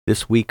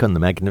This week on the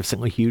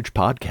Magnificently Huge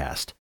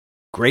podcast,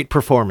 great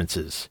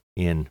performances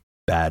in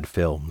bad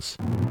films.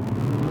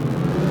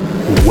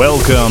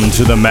 Welcome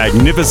to the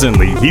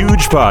Magnificently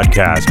Huge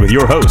podcast with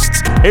your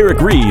hosts, Eric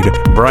Reed,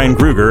 Brian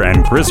Kruger,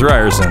 and Chris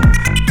Ryerson.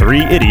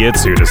 Three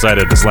idiots who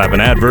decided to slap an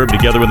adverb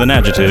together with an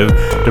adjective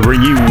to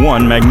bring you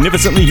one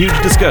magnificently huge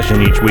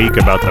discussion each week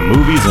about the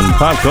movies and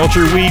pop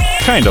culture we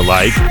kinda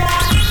like,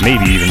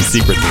 maybe even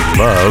secretly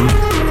love,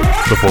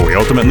 before we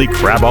ultimately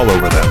crab all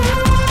over them.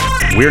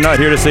 We're not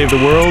here to save the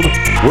world,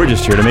 we're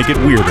just here to make it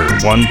weirder,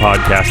 one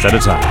podcast at a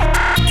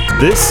time.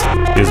 This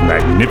is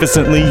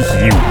Magnificently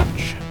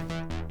Huge.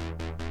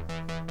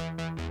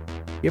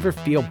 You ever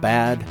feel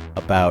bad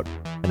about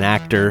an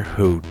actor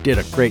who did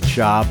a great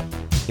job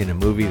in a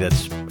movie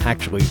that's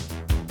actually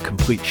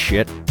complete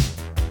shit?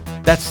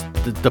 That's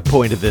the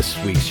point of this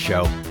week's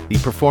show. The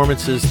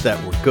performances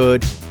that were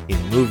good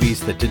in movies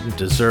that didn't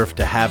deserve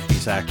to have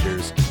these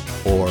actors,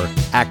 or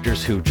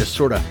actors who just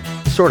sort of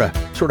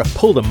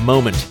pulled a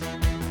moment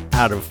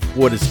out of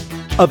what is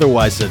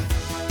otherwise a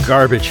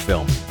garbage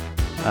film.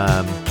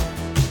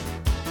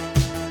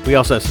 We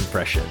also have some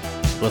fresh shit.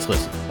 Let's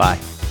listen. Bye.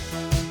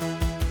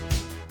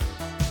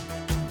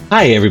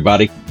 Hi,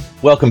 everybody.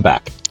 Welcome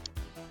back.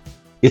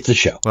 It's a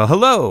show. Well,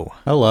 hello.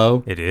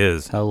 Hello. It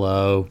is.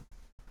 Hello.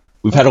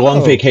 We've had a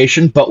long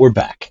vacation, but we're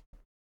back.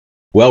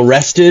 Well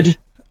rested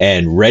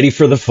and ready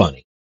for the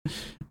funny.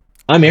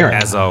 I'm Eric.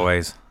 As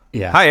always.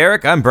 Yeah. Hi,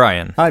 Eric. I'm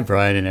Brian. Hi,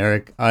 Brian and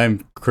Eric.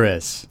 I'm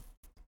Chris.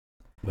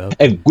 Well,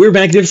 And we're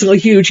magnificently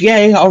huge.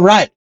 Yay. All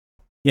right.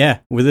 yeah,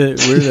 we're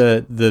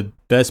the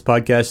best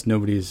podcast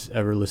nobody's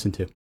ever listened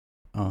to.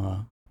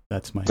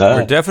 That's my.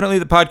 We're definitely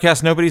the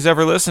podcast nobody's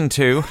ever listened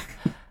to.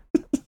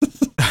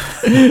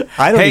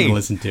 I don't Hey, even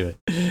listen to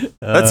it.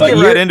 Let's get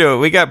right into it.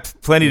 We got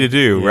plenty to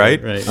do, yeah,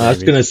 right? I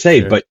was going to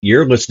say, Sure. but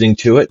you're listening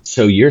to it,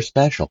 so you're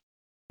special.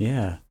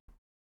 Yeah.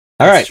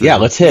 All right. True. Yeah,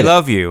 let's We hit it.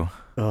 love you.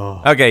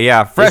 Oh. Okay,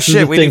 yeah. Fresh This is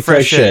shit. the We thing, do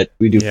fresh shit.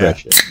 We do Yeah.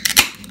 fresh shit.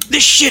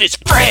 This shit is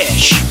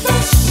fresh.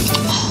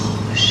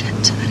 Oh shit,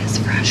 that is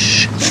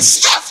fresh. This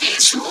stuff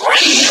is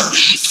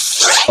really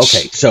fresh.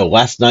 Okay, so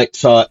last night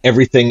saw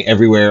Everything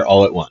Everywhere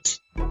All at Once.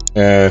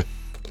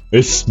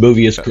 This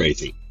movie is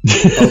crazy.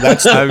 Oh,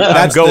 that's I'm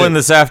that's going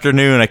this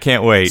afternoon. I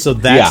can't wait. So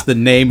that's Yeah. the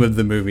name of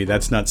the movie.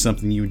 That's not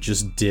something you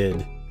just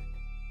did.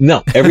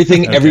 No,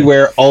 Everything Okay.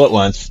 Everywhere All at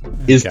Once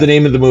is Okay. the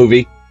name of the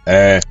movie.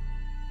 Yeah,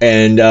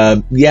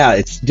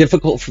 it's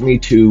difficult for me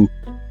to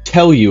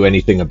tell you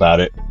anything about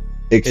it,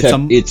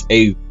 except it's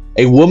a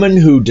woman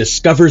who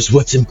discovers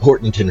what's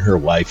important in her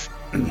life.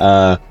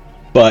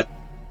 But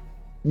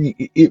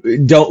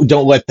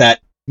don't let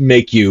that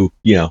make you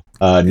not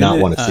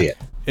want to see it.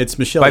 It's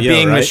Michelle By Yeoh,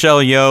 being right? Michelle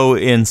Yeoh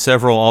in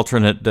several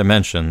alternate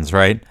dimensions,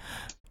 right?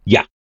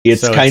 Yeah, it's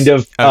So kind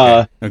it's-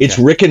 of okay. it's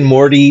Rick and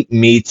Morty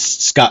meets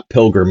Scott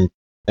Pilgrim,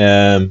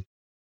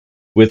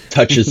 with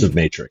touches of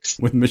Matrix.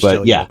 With Michelle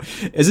But, yeah.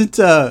 Yeoh. Isn't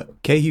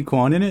Ke-Huy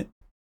Quan in it?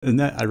 Isn't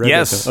that I read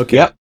Yes. that. Okay.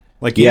 Yep.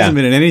 Like he Yeah. hasn't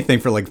been in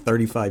anything for like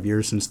 35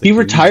 years since He the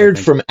retired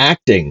Goonies, I think. from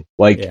acting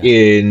Yeah.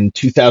 in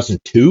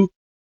 2002,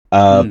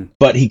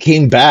 but he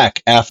came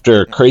back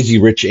after Crazy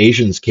Rich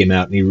Asians came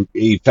out, and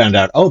he found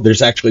out,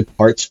 there's actually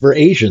parts for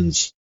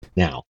Asians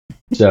now.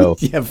 So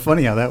Yeah,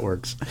 funny how that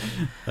works.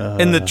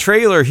 In the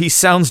trailer, he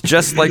sounds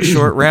just like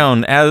Short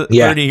Round. As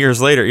Yeah. 30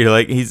 years later, you're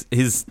like, he's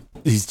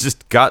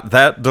just got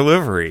that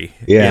delivery.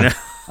 Yeah. You know?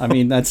 I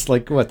mean, that's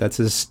like what? That's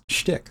his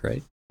shtick,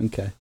 right?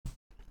 Okay.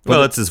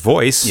 Well, it's his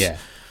voice. Yeah.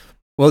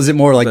 Well, is it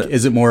more like But-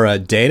 is it more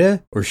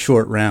Data or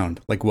Short Round?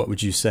 Like, what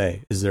would you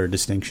say? Is there a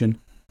distinction?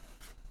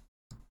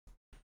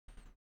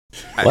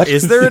 What?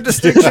 Is there a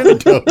distinction?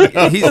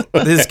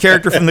 His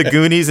character from the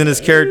Goonies and his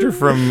character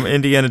from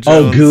Indiana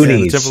Jones and the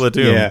Goonies. Temple of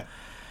Doom. Yeah.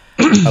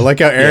 I like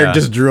how Eric Yeah.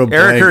 just drew a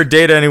blank. Eric heard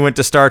Data and he went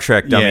to Star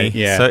Trek, dummy.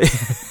 Yeah. So,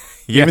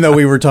 yeah. Even though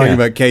we were talking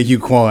Yeah. about Ke-Huy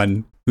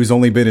Quan, who's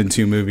only been in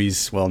 2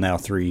 movies, well, now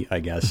 3, I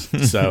guess.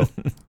 So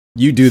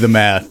you do the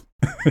math.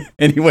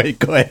 Anyway,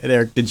 go ahead,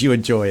 Eric. Did you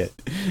enjoy it?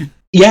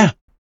 yeah,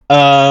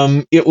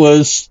 it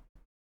was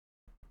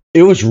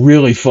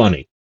really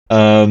funny.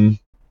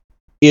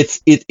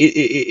 It's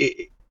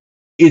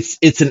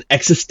an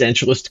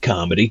existentialist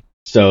comedy,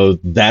 so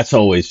that's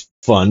always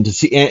fun to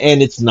see.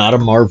 And it's not a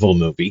Marvel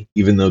movie,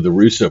 even though the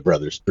Russo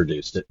brothers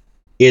produced it.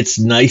 It's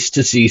nice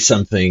to see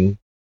something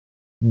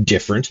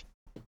different.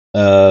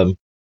 But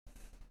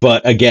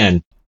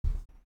again,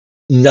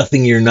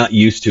 nothing you're not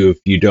used to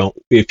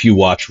if you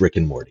watch Rick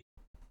and Morty.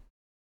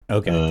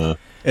 Okay.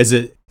 Is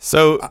it?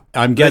 So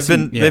I'm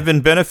guessing they've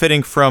been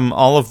benefiting from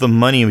all of the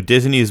money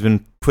Disney has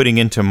been putting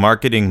into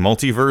marketing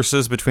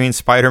multiverses between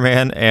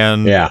Spider-Man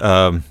and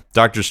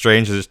Doctor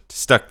Strange. Has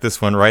stuck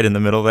this one right in the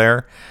middle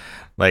there.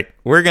 Like,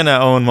 we're gonna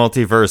own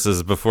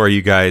multiverses before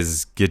you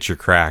guys get your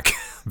crack,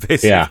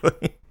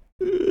 basically.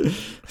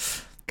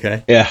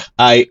 Okay. Yeah,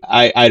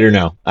 I don't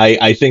know.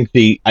 I think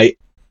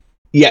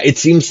it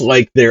seems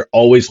like they're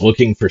always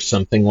looking for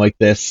something like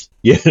this,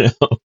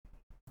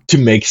 to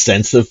make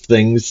sense of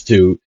things.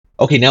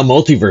 Okay, now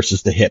multiverse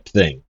is the hip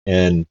thing,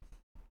 and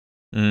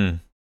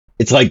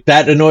it's like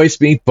that annoys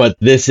me. But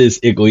this is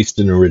at least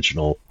an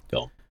original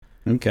film.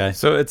 Okay.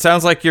 So it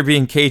sounds like you're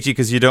being cagey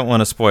because you don't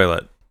want to spoil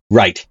it.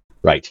 Right.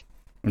 Okay.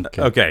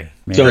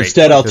 So Great.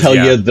 instead, I'll tell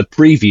Yeah. you the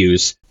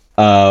previews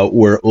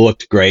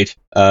looked great.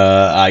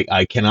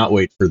 I cannot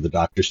wait for the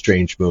Doctor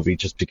Strange movie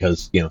just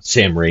because,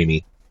 Sam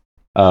Raimi.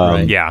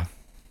 Yeah.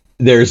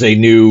 There's a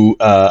new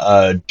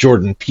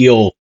Jordan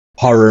Peele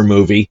horror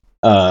movie.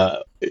 And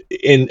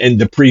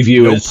the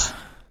preview is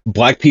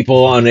black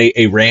people on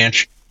a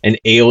ranch and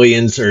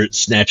aliens are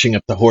snatching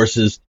up the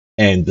horses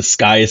and the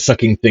sky is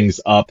sucking things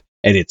up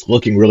and it's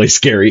looking really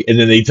scary. And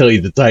then they tell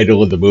you the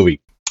title of the movie.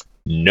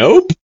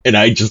 Nope. And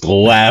I just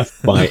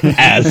laughed my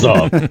ass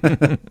off.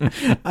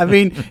 I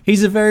mean,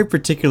 he's a very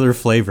particular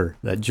flavor,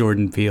 that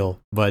Jordan Peele,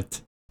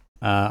 but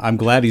I'm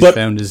glad he's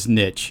found his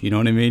niche. You know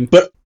what I mean?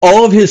 But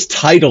all of his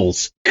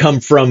titles come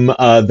from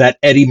that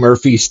Eddie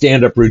Murphy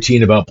stand-up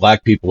routine about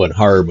black people in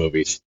horror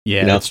movies.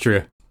 Yeah, that's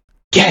true.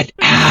 Get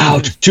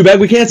out! Too bad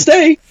we can't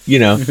stay.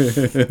 Nope.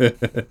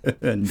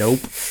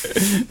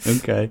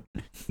 Okay.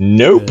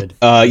 Nope. Good.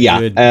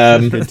 Yeah.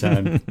 Good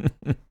time.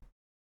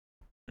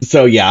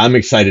 So yeah, I'm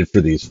excited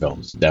for these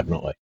films,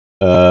 definitely.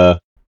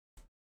 But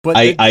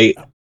I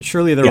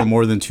surely there were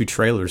more than 2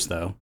 trailers,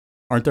 though.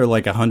 Aren't there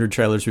like 100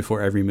 trailers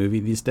before every movie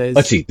these days?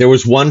 let's see. There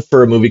was one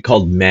for a movie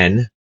called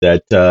Men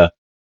that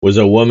was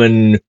a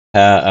woman,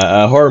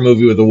 a horror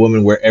movie with a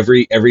woman where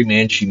every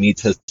man she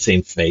meets has the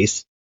same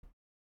face.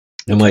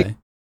 I'm like,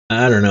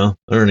 I don't know.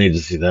 I don't need to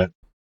see that.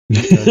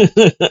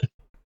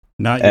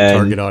 Not your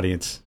target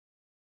audience.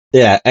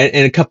 Yeah,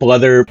 and a couple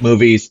other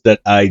movies that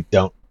I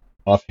don't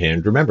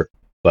offhand remember,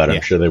 but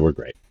I'm sure they were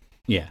great.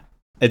 Yeah.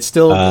 It's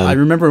still, I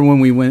remember when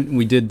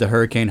we did the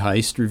Hurricane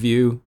Heist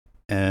review,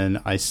 and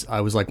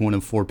I was like one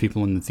of 4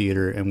 people in the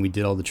theater, and we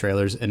did all the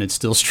trailers, and it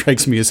still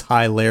strikes me as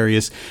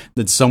hilarious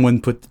that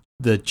someone put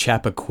the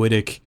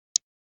Chappaquiddick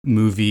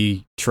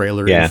movie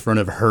trailer in front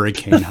of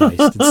Hurricane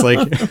Heist. It's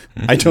like,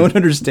 I don't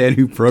understand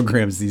who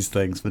programs these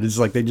things, but it's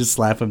like they just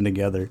slap them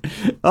together.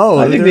 Oh,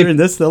 I think they're in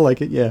this, they'll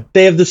like it, yeah.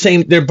 They have the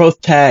same, they're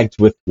both tagged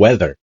with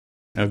weather.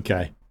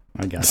 Okay.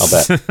 I got it. I'll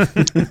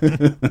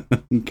bet.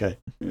 Okay.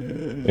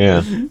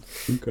 Yeah.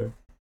 Okay.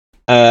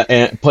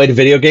 And played a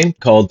video game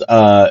called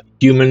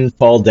Human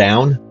Fall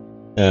Down.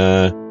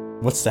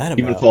 What's that about?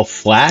 Human Fall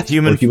Flat?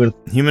 Human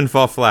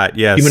Fall Flat,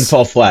 yes. Human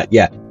Fall Flat,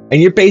 yeah.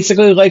 And you're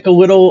basically like a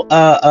little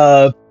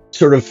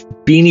sort of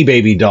Beanie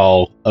Baby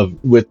doll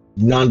with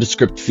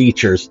nondescript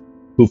features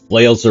who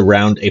flails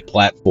around a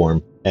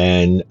platform,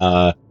 and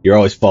you're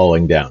always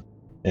falling down.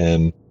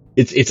 And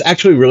it's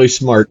actually really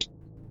smart.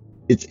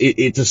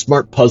 It's a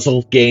smart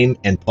puzzle game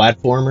and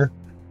platformer.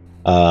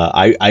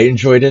 I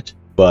enjoyed it,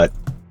 but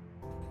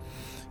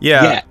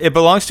yeah, it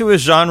belongs to a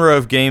genre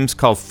of games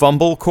called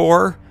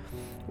Fumblecore,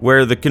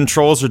 where the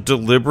controls are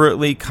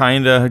deliberately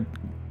kind of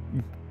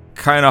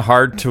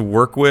hard to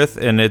work with,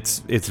 and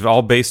it's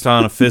all based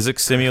on a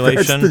physics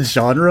simulation. That's the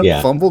genre?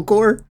 Yeah.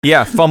 Fumblecore?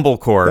 Yeah,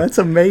 Fumblecore. That's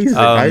amazing.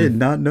 I did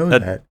not know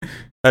that.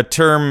 A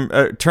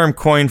term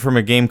coined from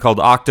a game called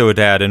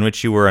Octodad, in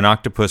which you were an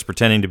octopus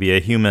pretending to be a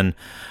human.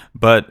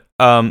 But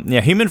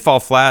Human Fall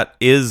Flat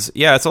is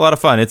it's a lot of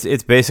fun.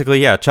 It's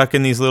basically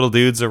chucking these little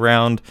dudes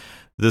around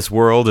this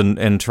world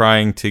and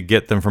trying to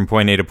get them from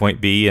point A to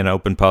point B and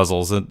open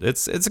puzzles. And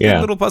it's a good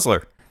little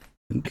puzzler.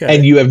 Okay.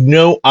 And you have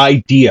no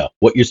idea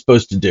what you're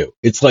supposed to do.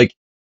 It's like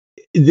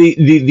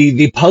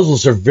the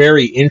puzzles are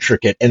very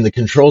intricate and the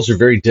controls are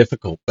very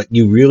difficult, but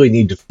you really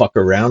need to fuck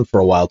around for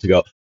a while to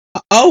go,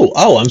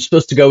 oh, I'm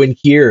supposed to go in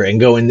here and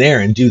go in there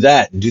and do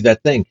that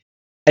thing.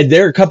 And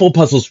there are a couple of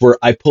puzzles where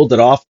I pulled it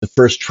off the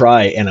first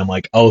try, and I'm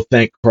like, oh,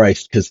 thank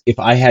Christ, because if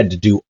I had to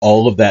do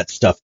all of that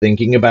stuff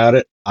thinking about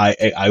it,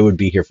 I would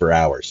be here for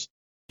hours.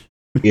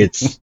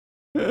 It's,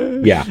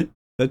 yeah.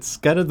 That's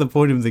kind of the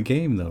point of the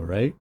game, though,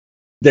 right?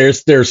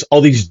 There's all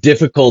these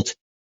difficult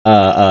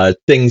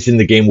things in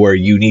the game where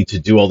you need to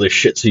do all this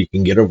shit so you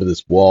can get over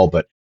this wall,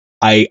 but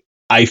I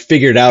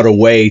figured out a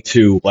way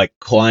to like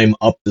climb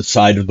up the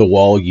side of the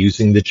wall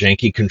using the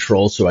janky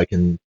controls so I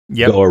can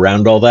go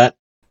around all that.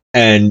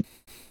 And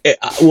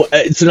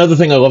it's another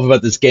thing I love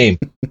about this game.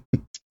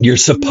 You're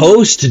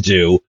supposed to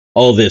do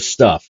all this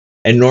stuff,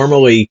 and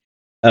normally,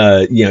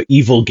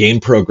 evil game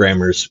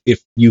programmers,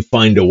 if you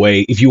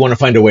want to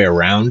find a way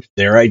around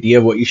their idea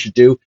of what you should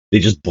do, they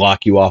just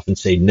block you off and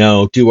say,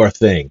 "No, do our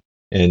thing."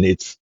 And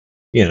it's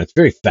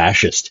very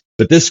fascist.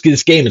 But this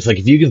game, it's like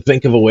if you can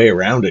think of a way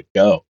around it,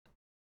 go.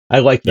 I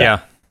like that.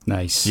 Yeah,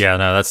 nice. Yeah,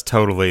 no, that's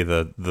totally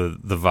the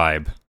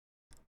vibe.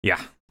 Yeah,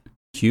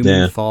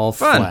 Human Fall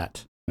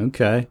Flat.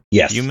 Okay.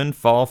 Yes. Human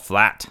Fall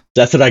Flat.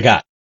 That's what I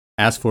got.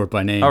 Ask for it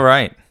by name. All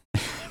right.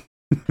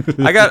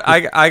 I've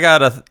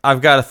got a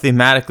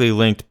thematically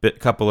linked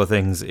couple of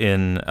things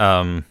in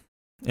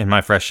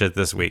my fresh shit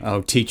this week.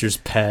 Oh, teacher's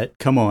pet.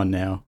 Come on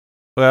now.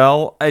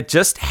 Well, it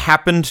just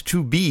happened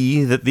to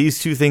be that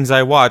these two things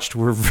I watched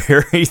were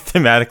very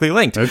thematically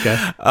linked.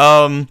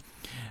 Okay.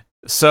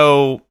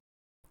 So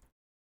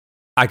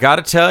I got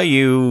to tell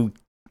you,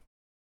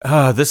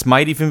 this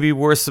might even be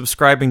worth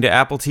subscribing to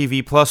Apple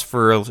TV Plus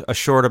for a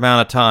short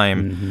amount of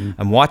time. Mm-hmm.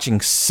 I'm watching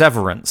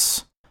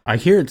Severance. I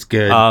hear it's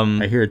good.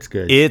 I hear it's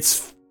good.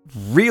 It's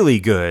really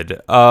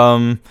good.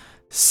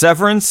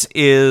 Severance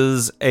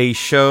is a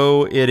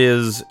show. It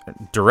is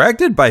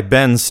directed by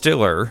Ben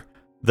Stiller,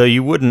 though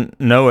you wouldn't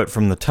know it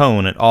from the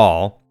tone at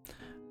all.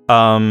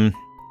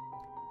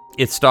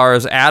 It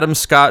stars Adam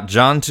Scott,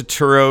 John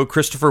Turturro,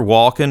 Christopher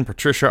Walken,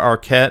 Patricia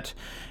Arquette,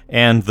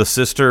 and the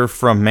sister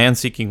from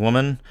Man-Seeking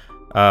Woman,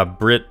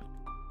 Britt.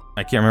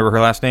 I can't remember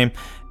her last name.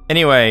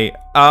 Anyway,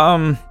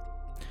 the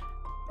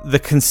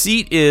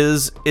conceit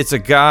is it's a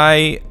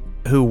guy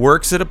who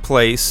works at a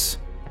place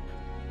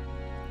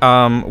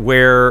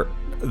where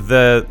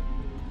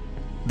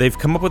they've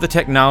come up with a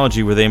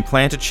technology where they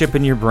implant a chip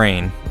in your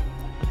brain,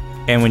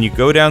 and when you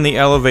go down the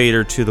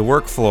elevator to the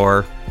work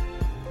floor,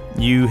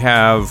 you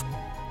have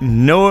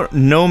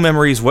no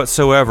memories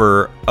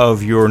whatsoever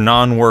of your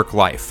non-work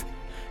life,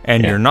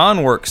 and your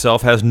non-work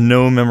self has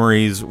no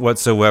memories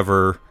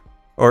whatsoever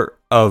or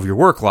of your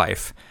work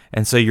life,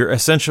 and so you're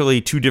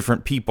essentially two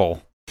different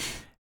people.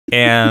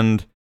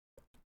 And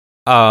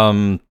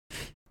and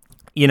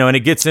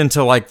it gets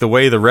into like the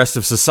way the rest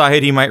of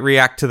society might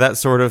react to that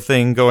sort of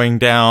thing going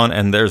down,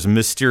 and there's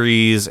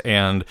mysteries,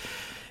 and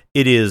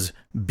it is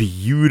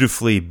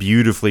beautifully,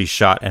 beautifully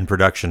shot and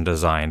production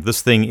designed.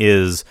 This thing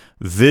is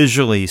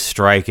visually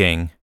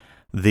striking.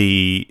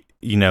 The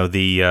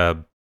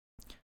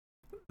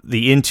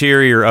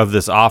interior of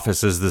this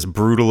office is this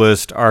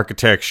brutalist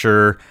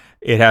architecture.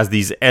 It has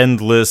these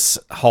endless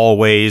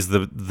hallways.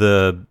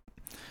 The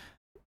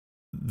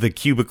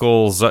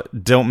cubicles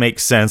don't make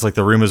sense. Like,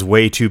 the room is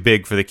way too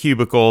big for the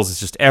cubicles. It's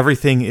just,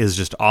 everything is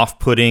just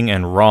off-putting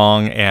and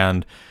wrong,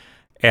 and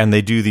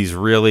they do these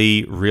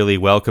really, really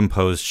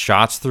well-composed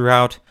shots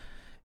throughout.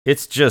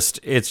 It's just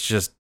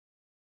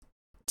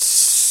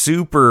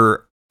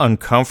super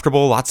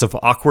uncomfortable. Lots of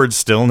awkward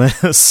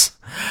stillness.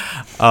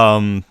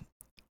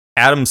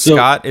 Adam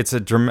Scott, it's a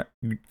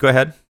go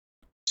ahead.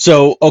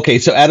 So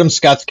Adam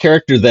Scott's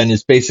character then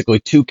is basically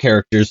two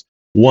characters,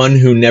 one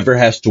who never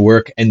has to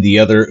work and the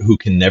other who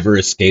can never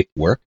escape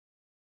work.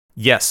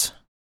 Yes.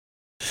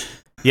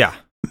 Yeah.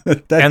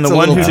 And the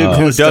one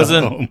who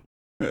doesn't,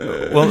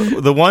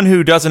 the one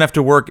who doesn't have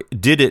to work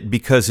did it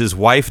because his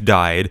wife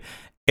died,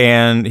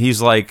 and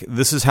he's like,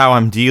 this is how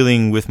I'm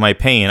dealing with my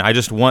pain. I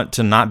just want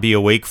to not be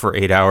awake for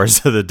 8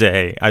 hours of the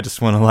day. I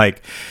just want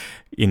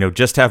to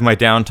just have my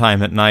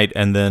downtime at night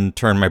and then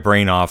turn my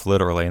brain off,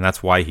 literally, and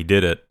that's why he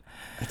did it.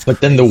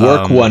 But then the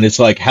work one is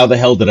like, how the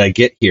hell did I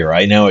get here?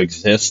 I now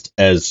exist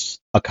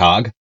as a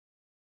cog.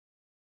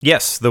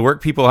 Yes, the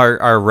work people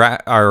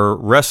are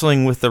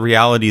wrestling with the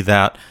reality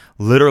that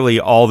literally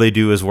all they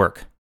do is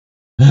work.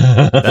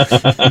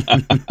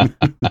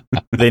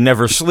 They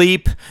never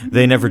sleep.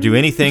 They never do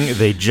anything.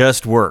 They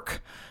just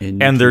work,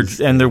 and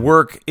their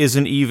work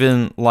isn't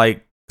even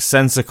like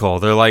sensical.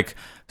 They're like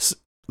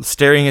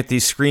staring at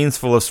these screens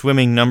full of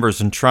swimming numbers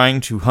and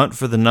trying to hunt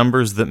for the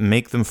numbers that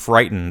make them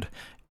frightened,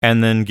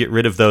 and then get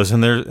rid of those.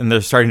 And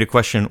they're starting to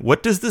question,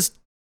 what does this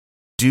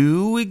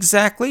do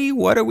exactly?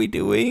 What are we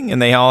doing? And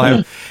they all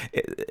have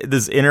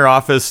this inner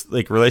office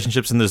like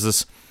relationships. And there's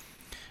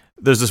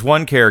this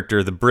one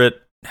character, the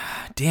Brit.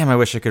 Damn, I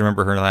wish I could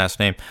remember her last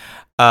name.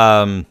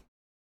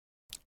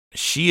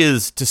 She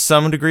is to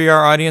some degree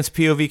our audience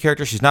POV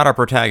character. She's not our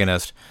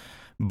protagonist,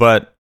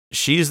 but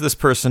she's this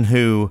person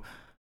who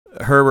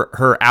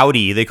her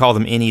outie, they call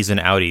them innies and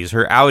outies.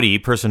 Her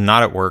outie, person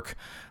not at work,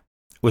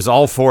 was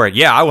all for it.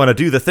 Yeah, I want to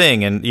do the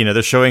thing. And,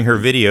 they're showing her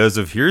videos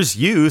of, here's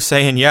you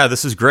saying, yeah,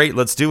 this is great,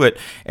 let's do it.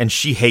 And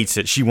she hates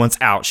it. She wants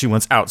out. She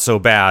wants out so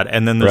bad.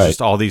 And then there's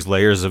just all these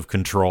layers of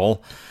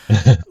control.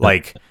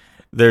 Like,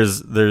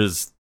 there's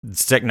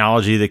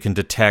technology that can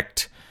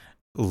detect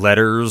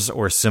letters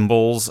or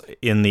symbols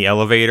in the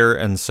elevator,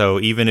 and so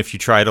even if you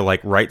try to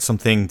like write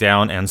something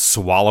down and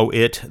swallow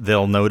it,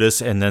 they'll notice,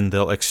 and then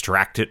they'll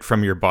extract it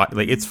from your body.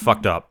 Like, it's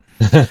fucked up.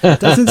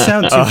 Doesn't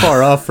sound too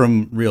far off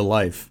from real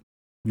life,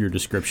 your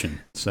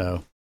description.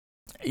 So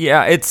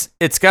yeah,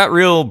 it's got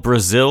real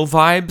Brazil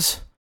vibes.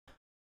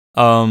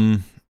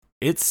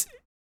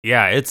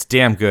 It's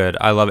damn good.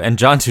 I love it. And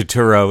John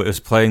Turturro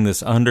is playing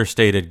this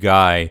understated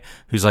guy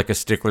who's like a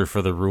stickler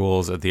for the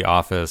rules at the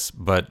office,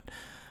 but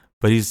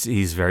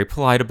he's very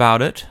polite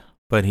about it,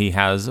 but he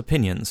has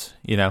opinions,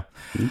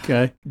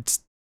 Okay.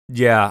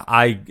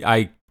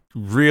 I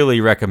really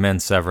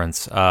recommend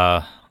Severance.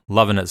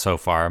 Loving it so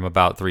far. I'm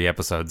about 3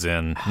 episodes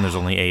in, and there's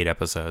only 8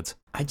 episodes.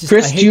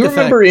 Chris, do you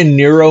remember in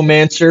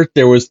Neuromancer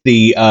there was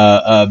the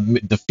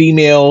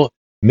female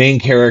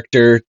main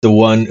character, the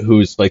one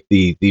who's like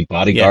the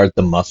bodyguard,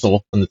 the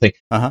muscle on the thing,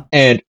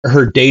 and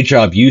her day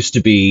job used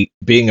to be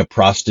being a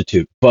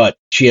prostitute, but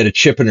she had a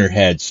chip in her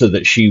head so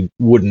that she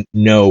wouldn't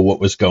know what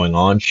was going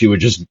on. She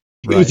would just,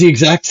 it was the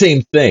exact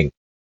same thing.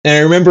 And I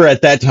remember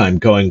at that time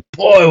going,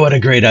 boy, what a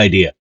great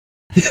idea.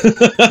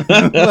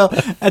 Well,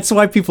 that's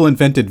why people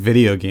invented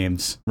video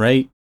games,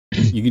 right?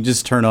 You can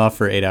just turn off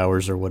for 8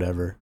 hours or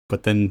whatever.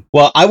 But then,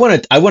 well, I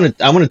want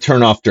to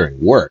turn off during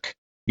work.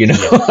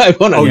 I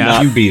want to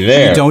not be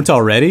there. You don't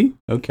already?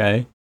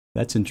 Okay,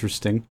 that's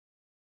interesting.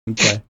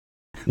 Okay.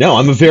 No,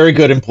 I'm a very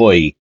good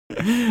employee.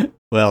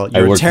 Well,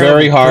 I work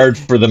very hard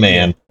for the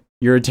man.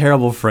 You're a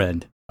terrible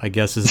friend. I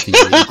guess, is the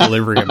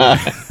equilibrium.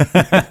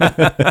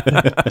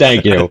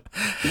 Thank you.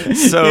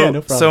 So, Yeah,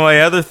 no problem. so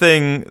my other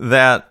thing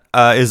that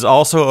is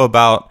also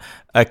about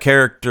a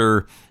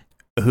character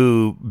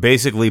who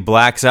basically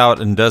blacks out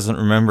and doesn't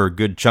remember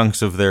good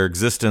chunks of their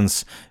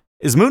existence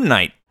is Moon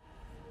Knight.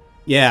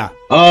 Yeah.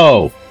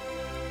 Oh,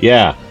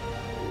 yeah.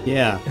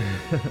 Yeah.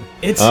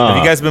 It's Have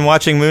you guys been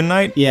watching Moon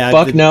Knight? yeah.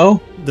 Fuck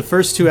no. The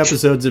first 2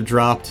 episodes have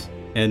dropped,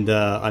 and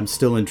I'm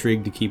still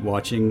intrigued to keep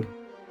watching.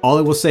 All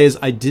I will say is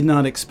I did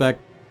not expect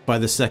by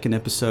the second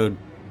episode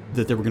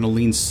that they were going to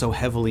lean so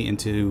heavily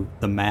into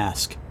the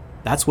mask.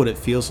 That's what it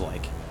feels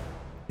like.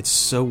 It's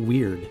so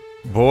weird.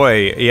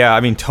 Boy, yeah,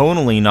 I mean,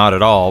 tonally not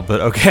at all, but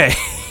okay.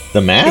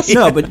 The mask?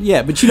 No, but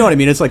you know what I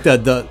mean. It's like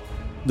the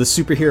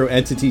superhero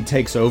entity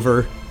takes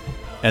over,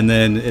 and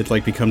then it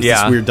like becomes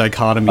this weird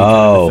dichotomy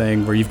kind of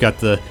thing where you've got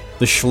the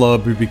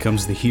schlub who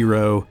becomes the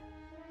hero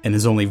and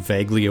is only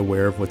vaguely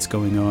aware of what's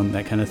going on,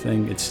 that kind of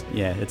thing.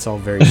 It's all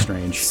very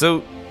strange.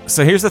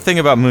 So here's the thing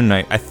about Moon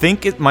Knight. I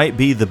think it might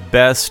be the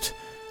best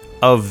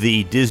of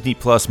the Disney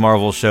Plus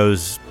Marvel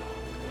shows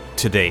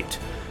to date.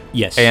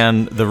 Yes.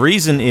 And the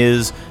reason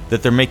is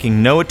that they're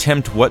making no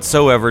attempt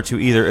whatsoever to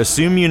either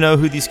assume you know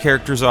who these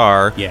characters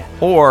are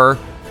or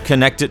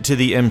connect it to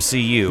the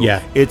MCU.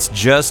 Yeah. It's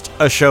just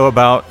a show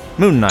about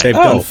Moon Knight. They've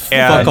done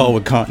fuck all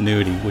with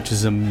continuity, which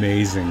is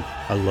amazing.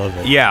 I love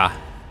it. Yeah.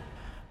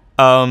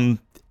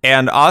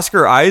 And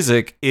Oscar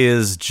Isaac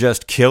is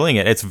just killing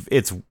it.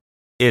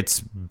 It's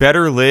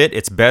better lit,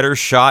 it's better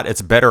shot,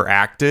 it's better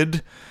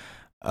acted.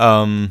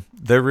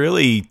 They're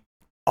really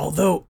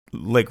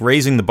like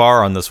raising the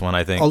bar on this one,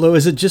 I think. Although,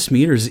 is it just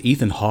me or does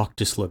Ethan Hawke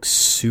just look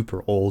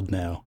super old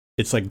now?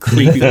 It's like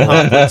creepy.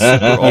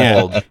 Super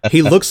old.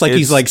 He looks like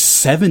he's like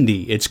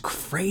 70. It's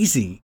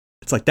crazy.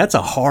 It's like, that's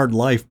a hard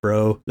life,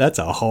 bro. That's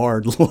a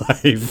hard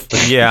life.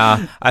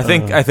 Yeah, I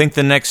think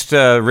the next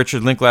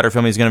Richard Linklater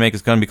film he's going to make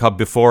is going to be called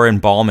Before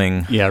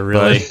Embalming. Yeah,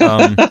 really.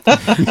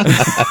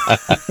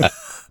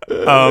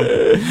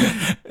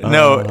 But,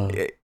 no,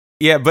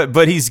 yeah,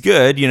 but he's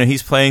good. You know,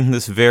 he's playing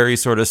this very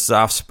sort of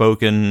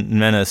soft-spoken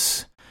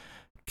menace,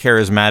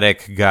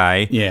 charismatic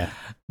guy. Yeah.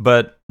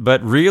 But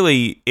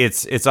really,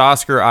 it's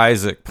Oscar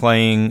Isaac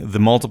playing the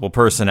multiple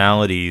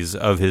personalities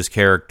of his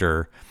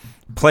character,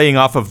 playing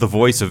off of the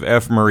voice of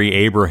F. Murray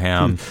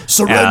Abraham.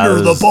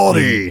 Surrender the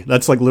body.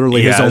 That's like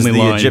literally his only the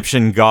line.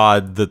 Egyptian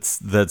god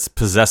that's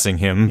possessing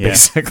him,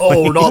 basically.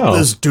 Oh, not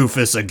this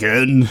doofus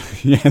again.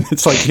 Yeah,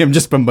 it's like him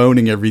just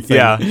bemoaning everything.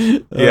 Yeah.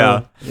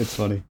 It's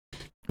funny.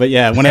 But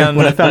yeah, when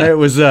I found out it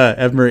was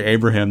F. Murray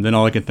Abraham, then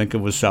all I could think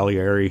of was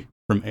Salieri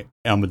from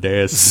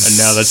Amadeus, and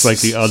now that's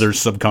like the other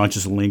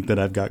subconscious link that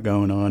I've got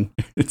going on.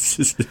 It's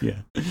just,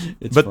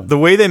 it's but fun. the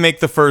way they make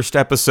the first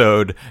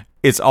episode,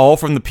 it's all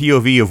from the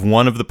POV of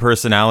one of the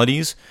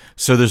personalities.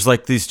 So there's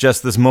like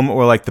this moment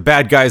where like the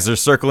bad guys are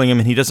circling him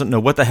and he doesn't know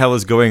what the hell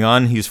is going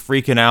on. He's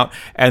freaking out,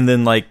 and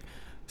then like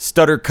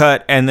stutter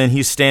cut, and then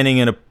he's standing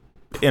in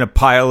a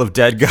pile of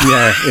dead guys.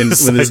 Yeah,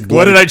 with like, his bloody,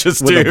 what did I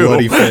just do? With a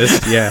bloody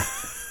fist. Yeah.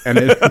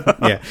 And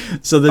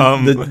so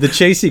the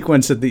chase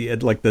sequence at the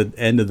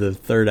end of the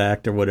third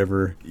act or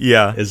whatever,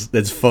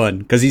 that's fun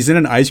because he's in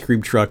an ice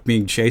cream truck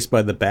being chased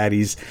by the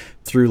baddies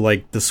through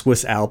like the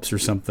Swiss Alps or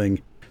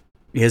something.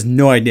 He has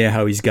no idea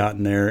how he's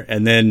gotten there,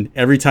 and then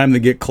every time they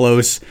get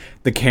close,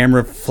 the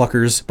camera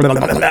flickers,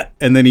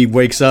 and then he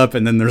wakes up,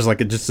 and then there's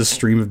like just a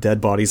stream of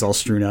dead bodies all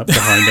strewn out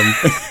behind him,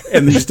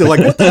 and they're still like,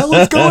 "What the hell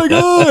is going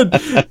on?"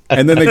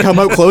 And then they come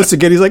up close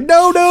again. He's like,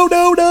 "No,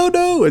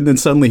 and then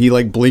suddenly he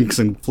like blinks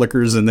and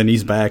flickers, and then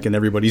he's back, and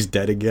everybody's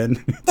dead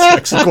again.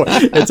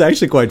 It's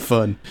actually quite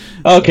fun.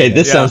 Okay,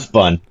 this sounds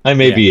fun. I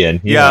may be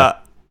in. Yeah.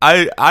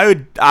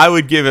 I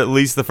would give at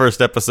least the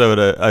first episode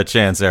a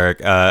chance, Eric.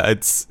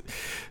 It's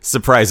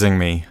surprising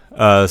me.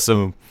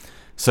 So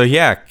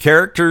yeah,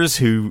 characters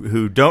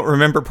who don't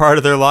remember part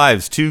of their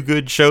lives. 2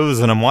 good shows,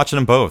 and I'm watching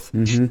them both.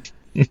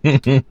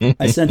 Mm-hmm.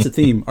 I sense a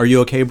theme. Are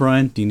you okay,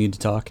 Brian? Do you need to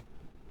talk?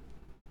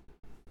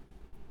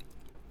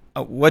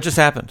 What just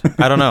happened?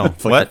 I don't know.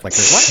 What?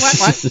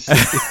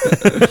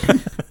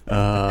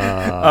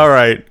 All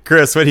right,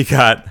 Chris, what do you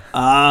got?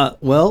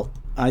 Well,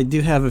 I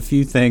do have a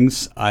few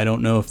things. I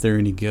don't know if they're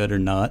any good or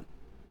not,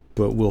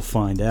 but we'll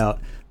find out.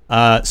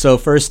 So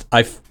first,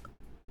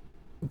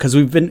 because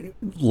we've been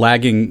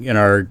lagging in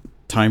our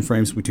time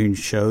frames between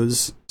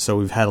shows, so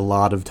we've had a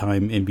lot of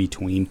time in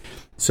between.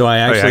 So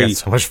I got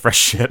so much fresh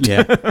shit.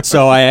 Yeah.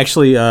 So I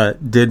actually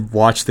did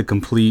watch the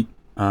complete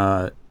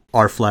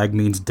Our Flag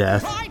Means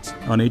Death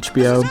on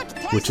HBO,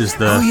 which is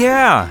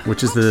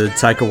the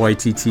Taika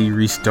Waititi,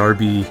 Rhys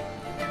Darby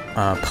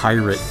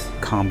pirate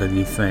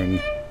comedy thing,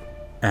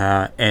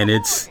 and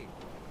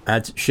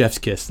that's chef's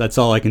kiss. That's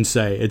all I can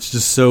say. It's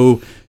just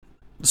so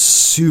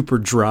super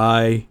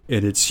dry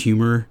in its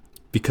humor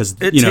because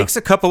it takes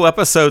a couple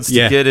episodes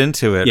to get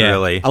into it.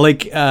 Really, I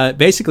like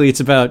basically it's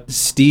about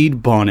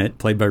Steed Bonnet,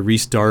 played by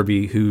Rhys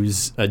Darby,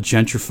 who's a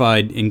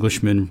gentrified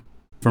Englishman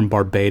from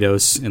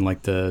Barbados in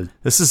like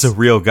this is a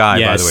real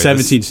guy, by the way.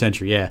 17th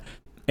century,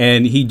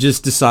 and he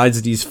just decides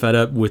that he's fed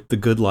up with the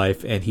good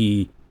life, and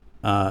he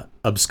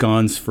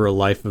absconds for a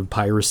life of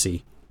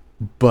piracy,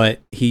 but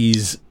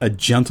he's a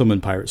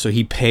gentleman pirate. So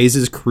he pays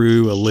his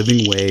crew a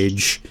living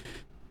wage.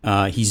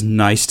 He's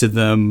nice to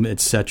them,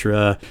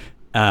 etc.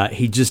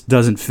 He just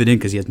doesn't fit in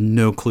because he has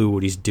no clue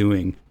what he's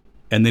doing.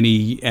 And then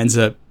he ends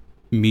up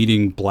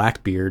meeting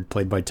Blackbeard,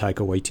 played by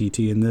Taika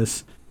Waititi in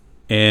this.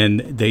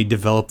 And they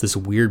develop this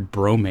weird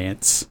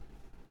bromance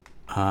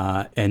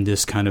and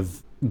just kind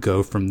of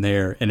go from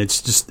there. And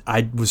it's just,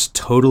 I was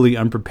totally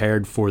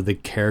unprepared for the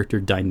character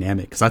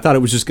dynamic because I thought it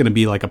was just going to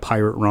be like a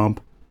pirate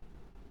romp.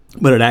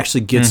 But it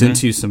actually gets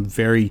into some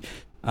very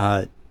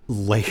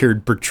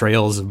layered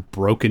portrayals of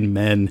broken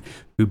men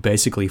who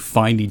basically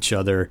find each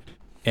other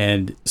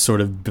and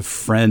sort of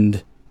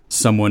befriend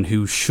someone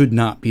who should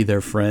not be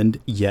their friend,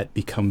 yet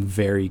become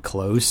very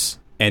close.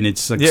 And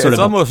it's like it's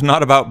almost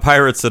not about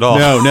pirates at all.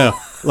 No.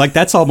 Like,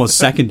 that's almost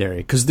secondary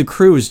because the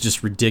crew is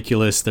just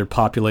ridiculous. They're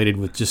populated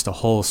with just a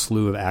whole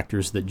slew of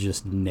actors that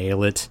just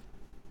nail it.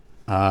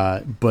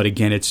 But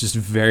again, it's just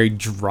very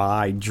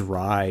dry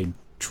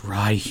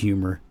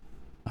humor.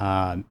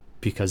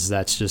 Because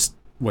that's just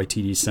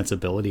Waititi's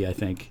sensibility, I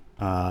think.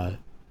 And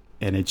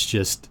it's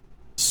just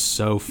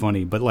so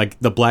funny. But like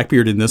the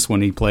Blackbeard in this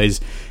one he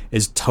plays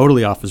is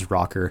totally off his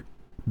rocker,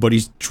 but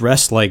he's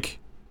dressed like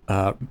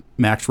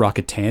Max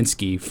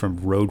Rockatansky from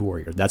Road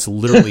Warrior. That's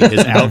literally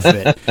his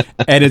outfit.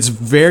 And it's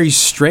very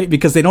straight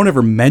because they don't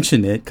ever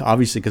mention it,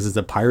 obviously, because it's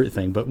a pirate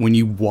thing. But when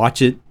you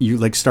watch it, you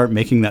like start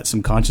making that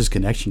subconscious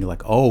connection. You're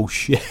like, oh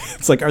shit.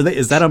 It's like,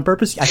 is that on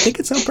purpose? I think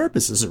it's on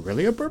purpose. Is it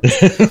really on purpose?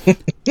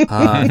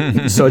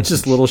 So it's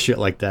just little shit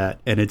like that.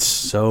 And it's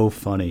so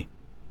funny.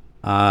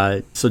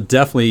 So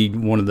definitely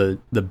one of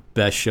the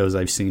best shows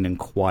I've seen in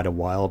quite a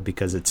while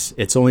because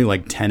it's only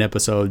like 10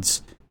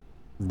 episodes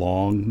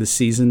long this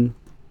season.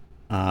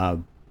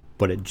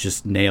 But it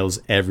just nails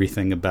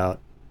everything about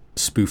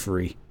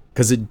spoofery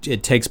because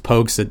it takes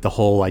pokes at the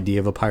whole idea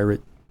of a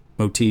pirate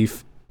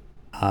motif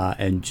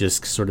and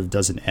just sort of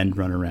does an end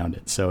run around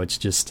it. So it's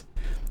just,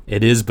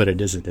 it is, but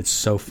it isn't. It's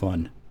so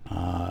fun.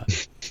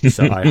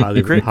 So I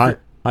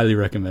highly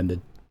recommend it.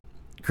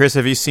 Chris,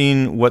 have you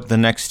seen what the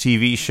next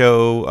TV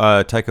show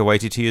Taika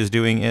Waititi is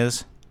doing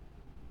is?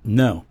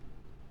 No.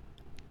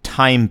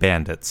 Time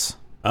Bandits.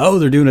 Oh,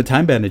 they're doing a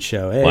Time Bandit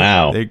show. Hey.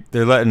 Wow.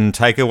 They're letting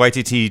Taika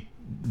Waititi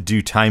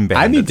do Time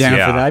Bandits.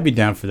 I'd be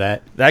down for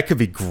that. That could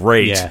be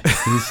great. Yeah,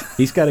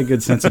 he's got a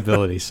good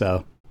sensibility,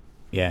 so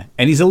yeah.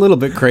 And he's a little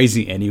bit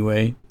crazy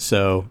anyway,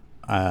 so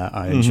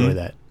I enjoy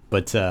that.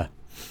 But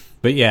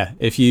yeah,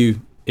 if you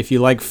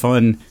like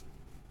fun,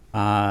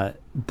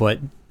 but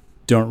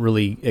don't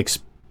really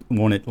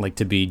want it like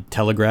to be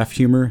telegraphed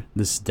humor,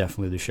 this is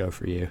definitely the show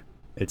for you.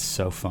 It's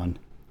so fun.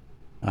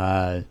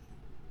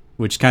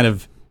 Which kind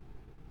of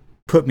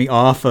put me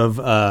off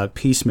of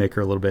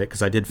Peacemaker a little bit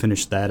because I did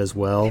finish that as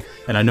well,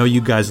 and I know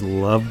you guys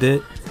loved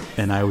it,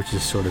 and I was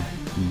just sort of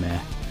meh.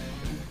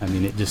 I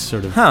mean, it just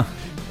sort of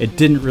it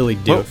didn't really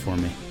do it for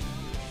me.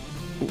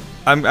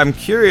 I'm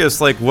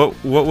curious, like what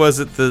was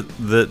it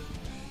that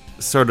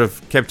sort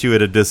of kept you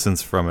at a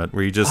distance from it?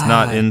 Were you just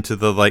not into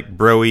the like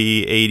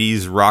broy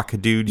 80s rock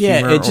dude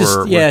humor?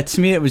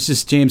 To me it was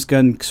just James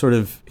Gunn sort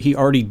of, he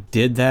already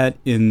did that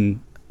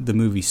in the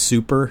movie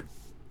Super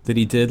that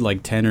he did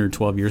like 10 or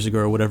 12 years ago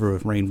or whatever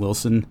with Rainn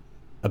Wilson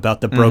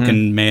about the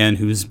broken man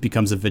who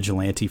becomes a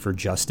vigilante for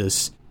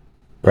justice.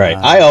 Right.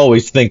 I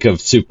always think of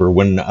Super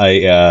when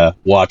I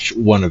watch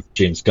one of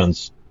James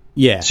Gunn's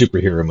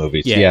superhero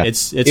movies. Yeah. It's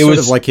sort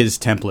of like his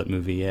template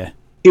movie. Yeah.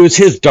 It was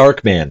his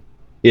Dark Man.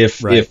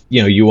 If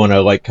you want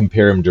to like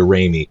compare him to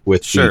Raimi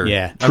with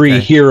the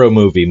pre-hero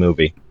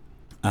movie.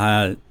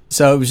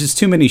 So it was just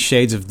too many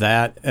shades of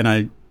that, and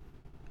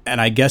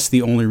I guess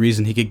the only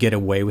reason he could get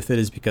away with it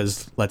is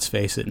because, let's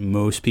face it,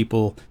 most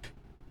people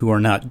who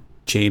are not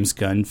James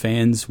Gunn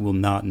fans will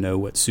not know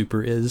what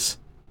Super is,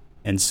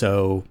 and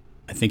so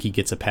I think he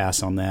gets a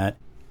pass on that.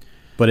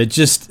 But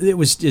it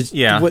was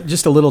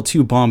just a little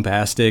too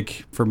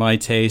bombastic for my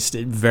taste.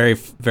 It very,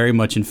 very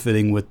much in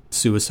fitting with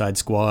Suicide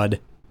Squad.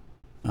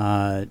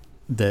 That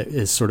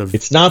is sort of,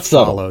 it's not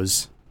follows.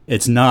 Subtle.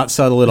 It's not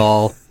subtle at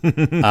all.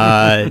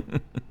 I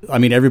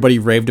mean, everybody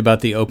raved about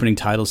the opening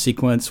title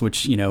sequence,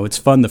 which, it's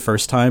fun the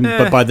first time,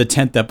 but by the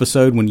 10th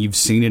episode, when you've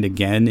seen it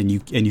again and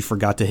you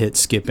forgot to hit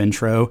skip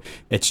intro,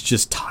 it's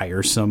just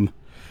tiresome.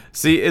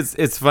 See,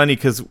 it's funny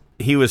because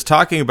he was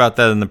talking about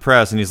that in the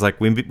press, and he's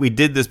like, "We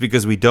did this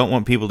because we don't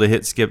want people to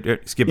hit skip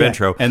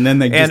intro." And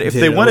then if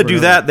they want to do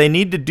that, they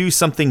need to do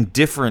something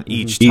different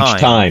each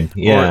time,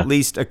 or at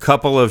least a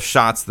couple of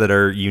shots that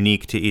are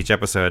unique to each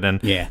episode. And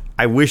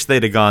I wish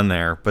they'd have gone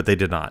there, but they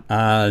did not.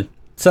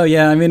 So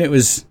yeah, I mean, it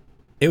was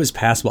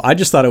passable. I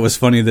just thought it was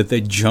funny that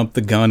they jumped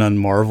the gun on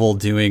Marvel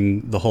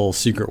doing the whole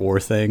Secret War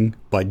thing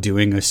by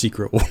doing a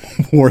Secret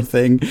War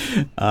thing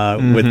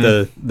with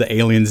the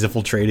aliens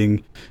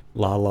infiltrating.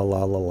 La la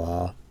la la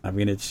la. I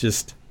mean,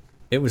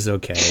 it was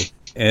okay.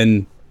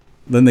 And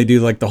then they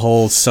do like the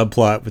whole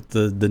subplot with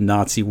the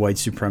Nazi white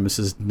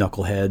supremacist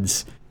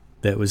knuckleheads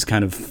that was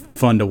kind of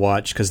fun to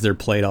watch because they're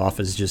played off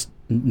as just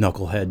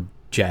knucklehead,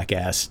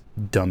 jackass,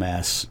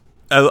 dumbass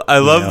I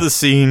love the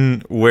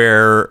scene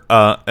where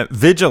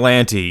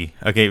Vigilante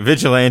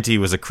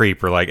was a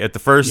creeper. Like at the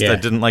first, I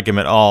didn't like him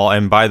at all,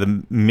 and by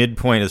the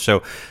midpoint of the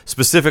show,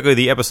 specifically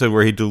the episode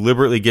where he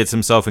deliberately gets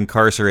himself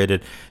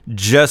incarcerated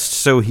just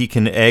so he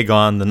can egg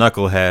on the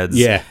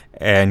knuckleheads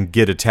and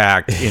get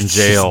attacked in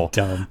jail.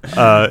 Dumb.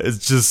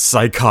 It's just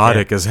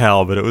psychotic as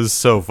hell, but it was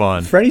so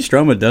fun. Freddie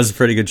Stroma does a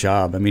pretty good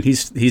job. I mean,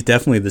 he's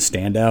definitely the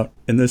standout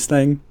in this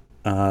thing.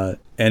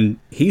 And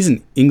he's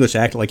an English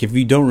actor. Like, if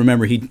you don't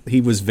remember,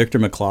 he was Victor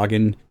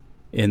McLaggen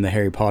in the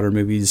Harry Potter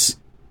movies,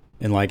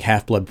 in like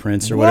Half-Blood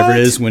Prince or whatever it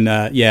is. When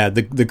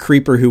the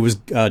creeper who was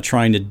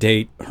trying to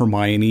date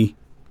Hermione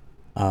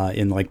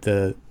in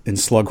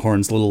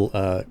Slughorn's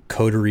little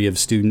coterie of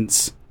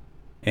students,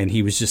 and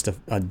he was just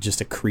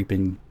a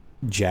creeping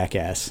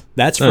jackass.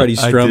 That's Freddie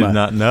Stroma. I did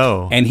not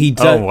know. And he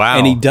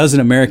does an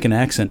American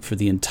accent for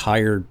the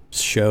entire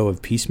show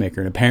of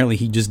Peacemaker. And apparently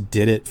he just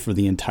did it for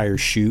the entire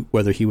shoot,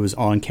 whether he was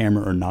on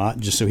camera or not,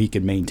 just so he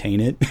could maintain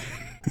it.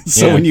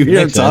 So when you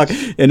hear him talk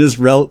in his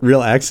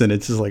real accent,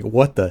 it's just like,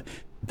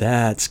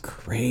 that's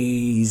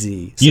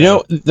crazy. So, you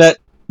know,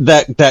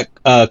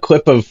 that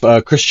clip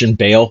of Christian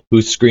Bale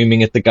who's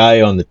screaming at the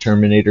guy on the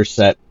Terminator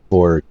set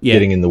for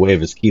getting in the way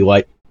of his key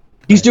light.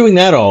 He's doing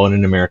that all in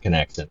an American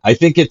accent. I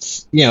think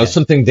it's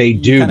something they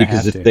do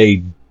because if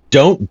they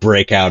don't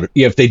break out,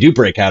 if they do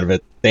break out of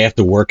it, they have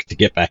to work to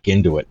get back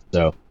into it.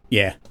 So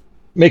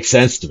makes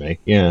sense to me.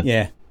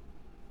 Yeah.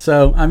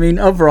 So I mean,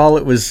 overall,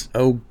 it was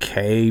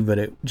okay, but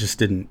it just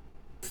didn't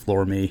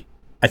floor me.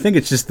 I think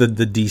it's just the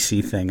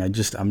DC thing.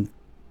 I'm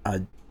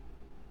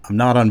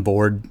not on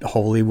board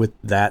wholly with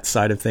that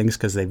side of things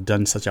because they've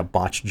done such a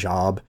botched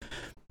job,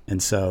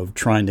 and so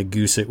trying to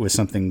goose it with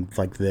something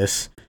like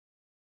this.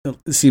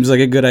 It seems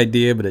like a good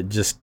idea, but it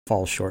just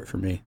falls short for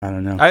me. I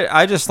don't know.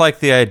 I just like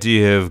the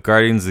idea of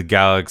Guardians of the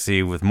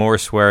Galaxy with more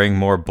swearing,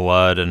 more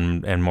blood,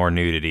 and more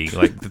nudity.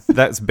 Like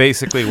that's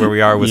basically where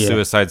we are with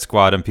Suicide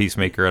Squad and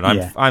Peacemaker,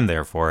 and I'm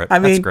there for it. I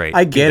mean, that's great.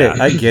 I get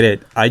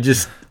it. I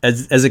just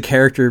as a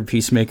character,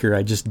 Peacemaker,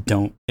 I just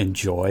don't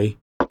enjoy,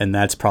 and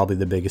that's probably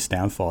the biggest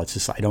downfall. It's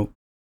just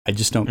I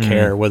just don't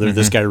care whether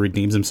this guy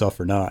redeems himself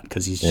or not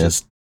because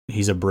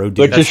he's a bro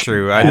dude. That's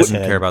true. I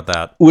wouldn't care about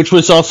that. Which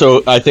was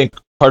also, I think,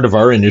 part of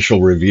our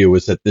initial review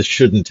was that this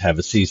shouldn't have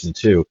a season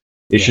 2.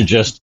 It should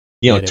just,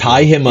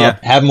 tie him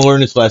up, have him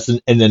learn his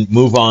lesson, and then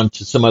move on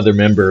to some other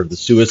member of the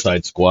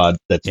Suicide Squad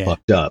that's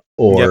fucked up.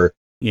 Or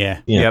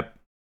Yep.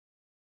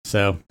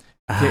 So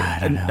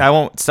I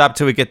won't stop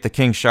till we get the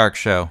King Shark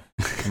show.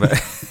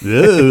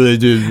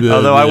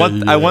 Although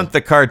I want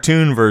the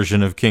cartoon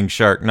version of King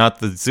Shark, not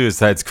the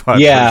Suicide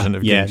Squad version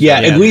of King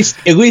Shark.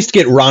 At least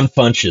get Ron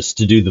Funches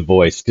to do the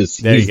voice because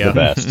he's the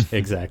best.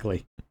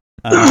 Exactly.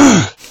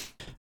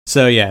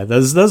 So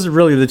those are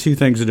really the two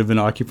things that have been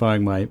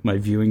occupying my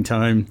viewing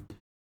time.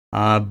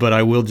 But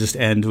I will just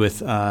end with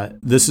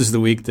this is the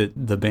week that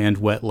the band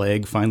Wet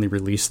Leg finally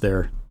released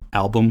their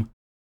album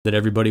that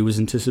everybody was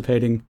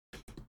anticipating.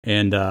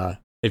 And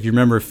if you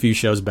remember a few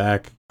shows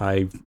back,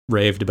 I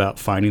raved about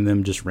finding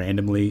them just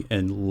randomly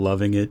and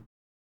loving it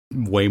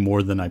way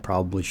more than I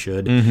probably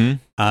should.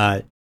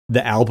 The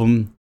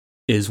album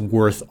is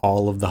worth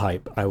all of the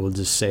hype. I will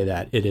just say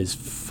that. It is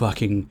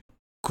fucking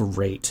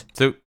great.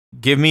 So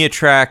give me a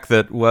track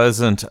that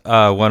wasn't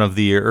one of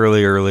the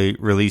early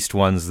released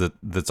ones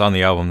that's on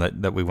the album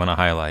that we want to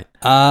highlight.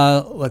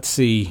 Let's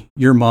see.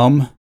 Your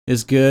Mom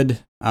is good,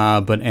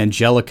 but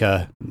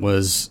Angelica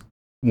was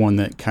one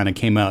that kind of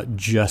came out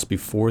just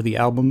before the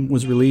album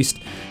was released,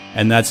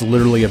 and that's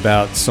literally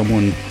about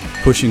someone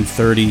pushing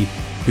 30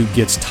 who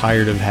gets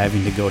tired of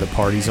having to go to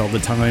parties all the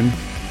time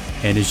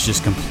and is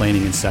just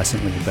complaining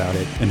incessantly about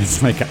it. And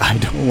it's like, I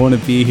don't want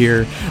to be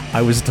here.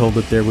 I was told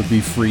that there would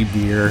be free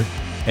beer,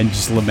 and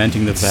just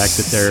lamenting the fact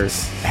that they're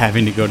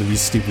having to go to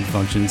these stupid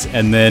functions.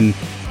 And then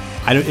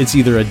it's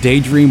either a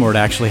daydream or it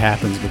actually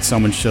happens, but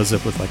someone shows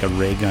up with like a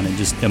ray gun and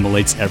just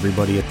immolates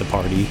everybody at the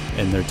party,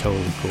 and they're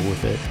totally cool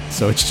with it.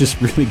 So it's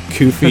just really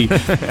goofy.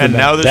 And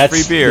now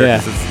there's free beer.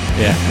 Yeah.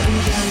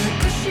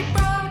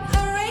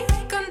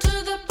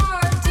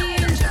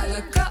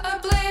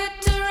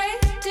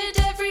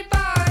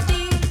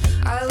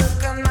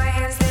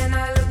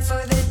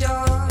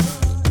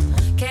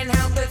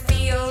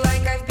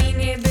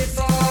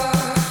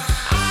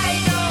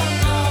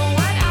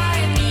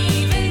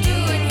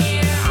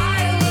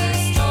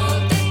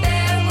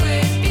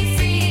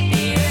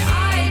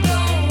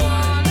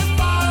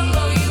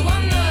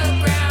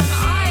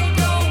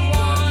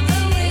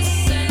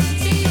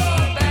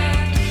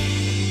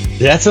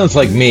 That sounds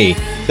like me.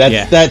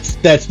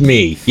 That's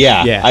me.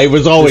 Yeah. I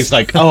was always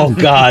like, oh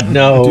God,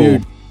 no.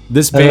 Dude,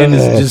 this band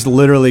has just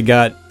literally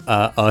got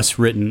us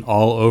written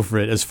all over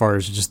it as far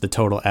as just the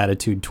total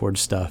attitude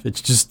towards stuff.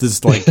 It's just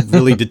this like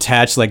really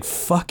detached, like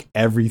fuck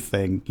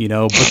everything,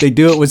 but they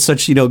do it with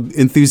such,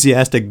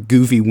 enthusiastic,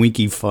 goofy,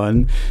 winky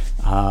fun.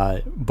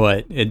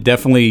 But it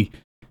definitely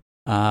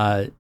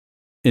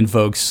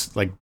invokes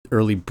like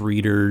early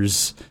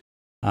Breeders,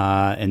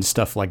 and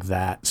stuff like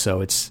that.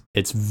 So it's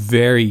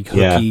very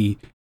hooky,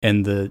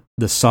 and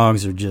the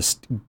songs are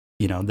just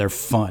they're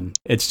fun.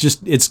 It's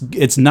just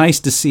it's nice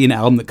to see an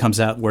album that comes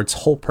out where its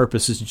whole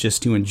purpose is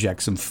just to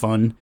inject some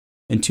fun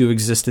into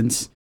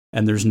existence,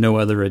 and there's no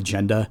other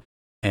agenda.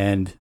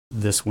 And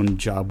this one,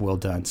 job well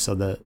done. So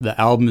the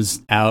album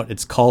is out.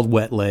 It's called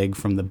Wet Leg,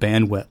 from the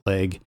band Wet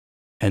Leg,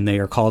 and they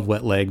are called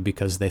Wet Leg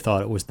because they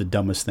thought it was the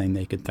dumbest thing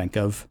they could think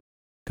of.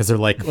 Because they're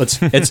like,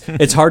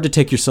 it's hard to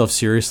take yourself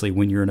seriously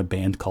when you're in a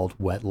band called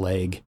Wet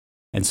Leg,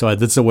 and so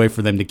that's a way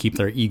for them to keep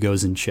their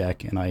egos in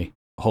check. And I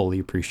wholly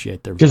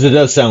appreciate their, because it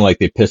does sound like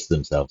they pissed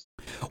themselves.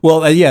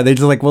 Well, yeah, they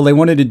just like, they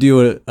wanted to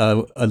do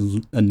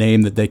a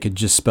name that they could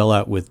just spell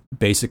out with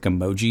basic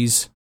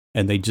emojis,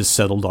 and they just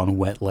settled on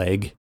Wet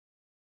Leg,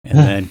 and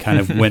then kind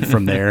of went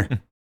from there.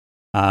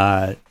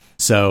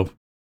 So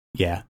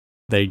yeah,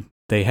 they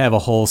have a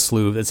whole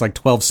slew. It's like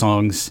 12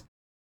 songs,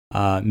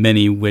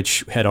 many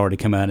which had already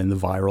come out in the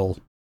viral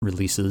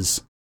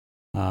releases,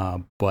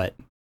 but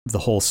the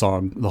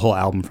whole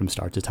album from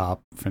start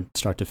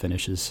to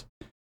finish is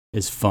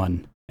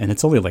fun, and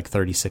it's only like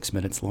 36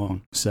 minutes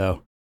long,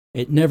 so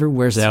it never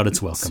wears out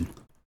its welcome.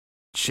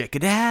 Check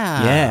it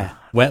out. Yeah,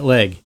 Wet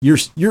Leg, your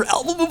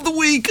album of the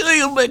week. I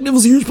am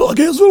Magnificent Huge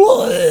Podcast.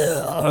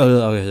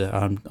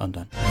 I'm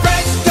done.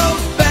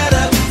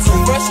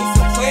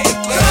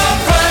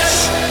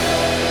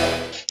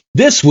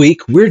 This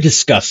week we're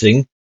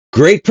discussing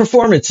great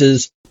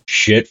performances,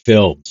 shit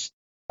films.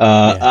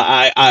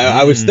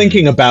 I was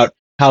thinking about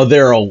how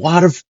there are a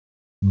lot of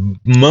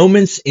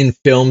moments in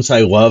films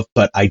I love,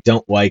 but I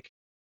don't like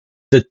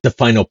the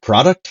final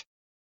product,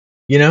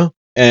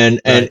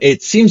 and right.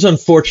 It seems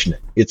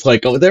unfortunate. It's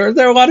like, there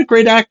are a lot of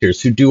great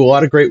actors who do a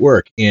lot of great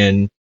work,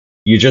 and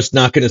you're just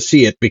not going to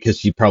see it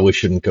because you probably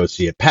shouldn't go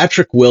see it.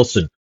 Patrick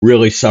Wilson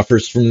really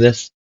suffers from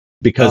this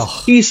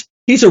because he's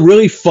a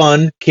really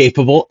fun,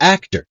 capable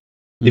actor.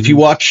 Mm-hmm. If you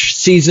watch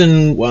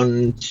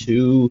season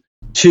 2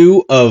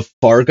 of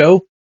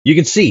Fargo, you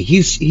can see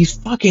he's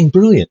fucking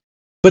brilliant.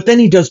 But then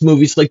he does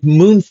movies like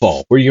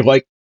Moonfall, where you're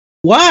like,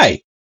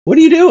 why? What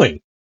are you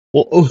doing?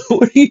 Well,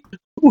 who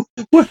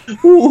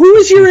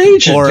is your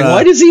agent? And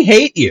why does he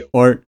hate you?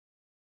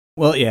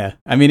 Yeah.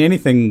 I mean,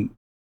 anything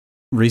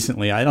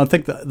recently. I don't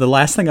think the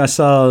last thing I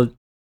saw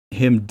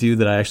him do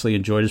that I actually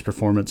enjoyed his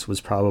performance was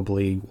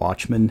probably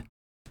Watchmen.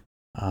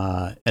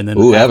 And then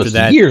that was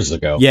years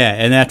ago. Yeah,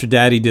 and after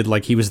that, he did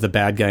he was the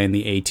bad guy in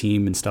the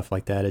A-Team and stuff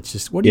like that. It's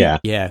just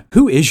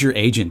who is your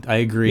agent? I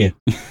agree. Yeah.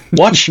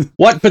 But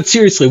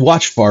seriously,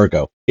 watch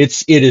Fargo.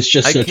 It is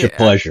just such a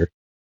pleasure.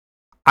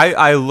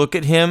 I look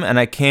at him and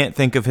I can't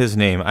think of his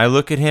name. I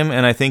look at him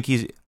and I think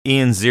he's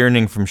Ian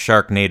Zierning from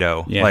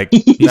Sharknado. Yeah.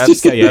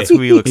 That's who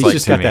he looks like to me. He's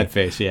just got that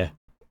face. Yeah.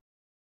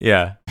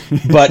 Yeah.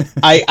 But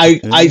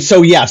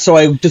so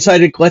I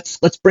decided let's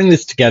bring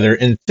this together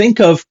and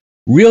think of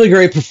really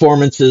great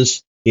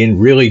performances in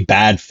really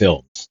bad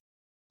films.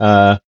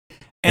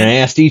 And I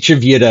asked each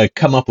of you to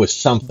come up with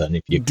something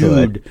if you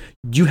could. Dude,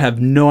 you have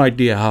no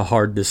idea how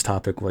hard this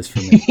topic was for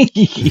me.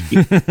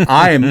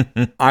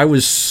 I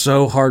was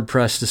so hard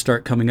pressed to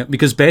start coming up,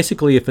 because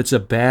basically if it's a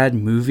bad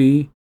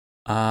movie,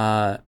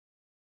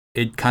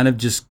 it kind of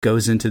just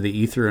goes into the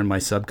ether in my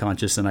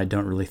subconscious and I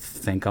don't really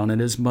think on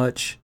it as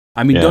much.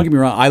 I mean, Don't get me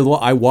wrong,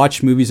 I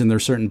watch movies and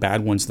there's certain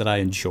bad ones that I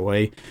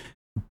enjoy,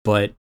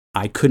 but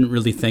I couldn't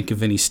really think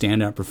of any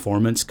standout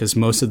performance because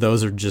most of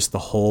those are just the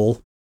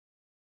whole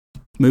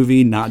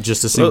movie, not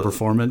just a single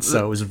performance.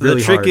 So it was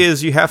really hard. The trick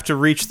is you have to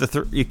reach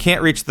you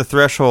can't reach the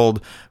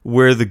threshold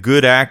where the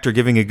good actor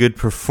giving a good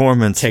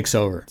performance takes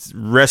over,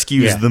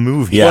 rescues the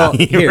movie. Yeah. Well,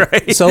 here,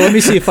 right? So let me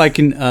see if I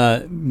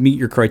can meet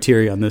your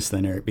criteria on this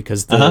then, Eric,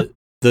 because the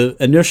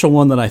initial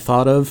one that I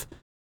thought of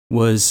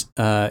was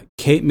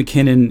Kate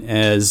McKinnon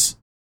as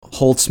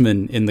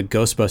Holtzman in the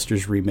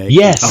Ghostbusters remake.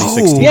 Yes.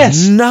 2016.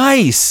 Yes.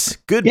 Nice.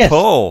 Good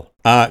pull.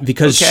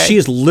 Because she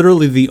is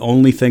literally the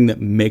only thing that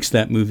makes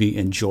that movie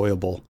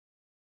enjoyable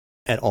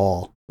at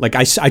all. Like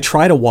I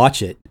try to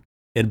watch it.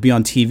 It'd be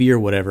on TV or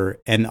whatever,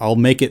 and I'll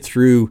make it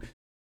through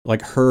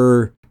like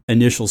her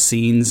initial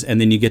scenes,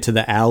 and then you get to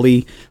the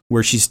alley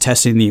where she's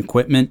testing the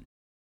equipment,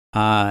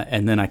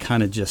 and then I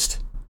kind of just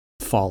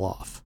fall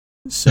off.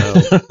 So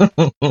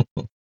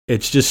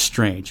it's just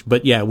strange.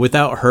 But yeah,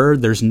 without her,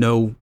 there's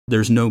no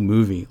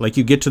movie. Like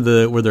you get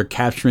to where they're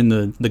capturing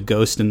the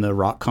ghost in the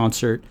rock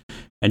concert,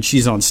 and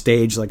she's on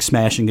stage like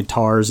smashing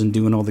guitars and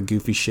doing all the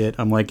goofy shit.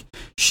 I'm like,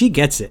 she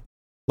gets it.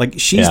 Like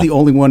she's the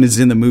only one who's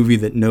in the movie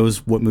that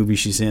knows what movie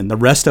she's in. The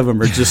rest of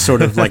them are just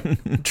sort of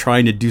like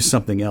trying to do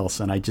something else,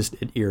 and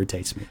it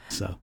irritates me.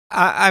 So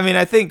I mean,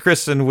 I think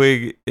Kristen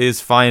Wiig is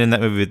fine in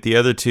that movie, but the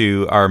other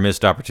two are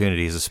missed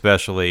opportunities,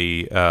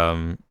 especially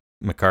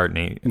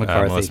McCarthy.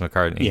 Melissa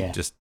McCarthy. Yeah.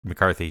 Just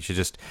McCarthy.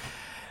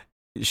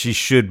 She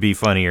should be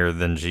funnier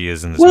than she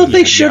is in this movie. movie.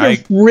 Well, they should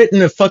have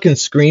written a fucking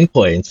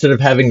screenplay instead of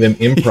having them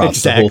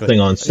improv the whole thing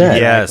on set.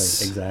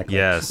 Yes. Exactly.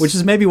 Yes. Which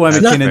is maybe why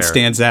McKinnon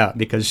stands out,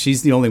 because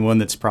she's the only one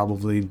that's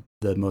probably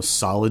the most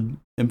solid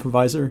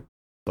improviser.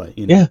 But,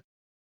 you know.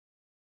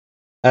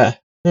 Yeah.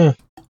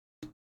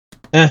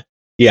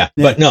 Yeah,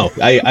 but no,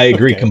 I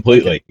agree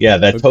completely. Okay. Yeah,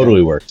 that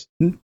totally works.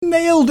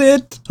 Nailed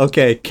it.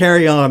 Okay,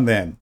 carry on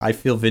then. I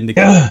feel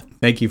vindicated.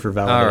 Thank you for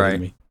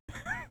validating me.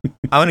 I'm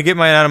going to get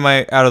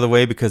mine out of the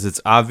way because it's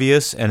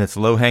obvious and it's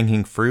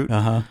low-hanging fruit.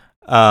 But,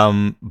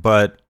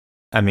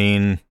 I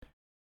mean,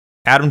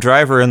 Adam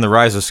Driver in The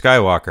Rise of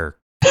Skywalker.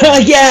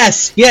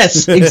 Yes,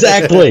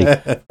 exactly.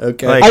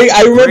 Okay. Like,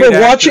 I remember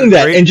watching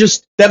that and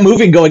just that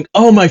movie and going,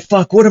 oh my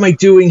fuck, what am I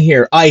doing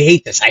here? I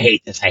hate this.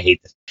 And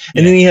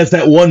then he has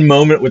that one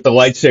moment with the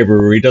lightsaber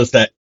where he does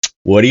that,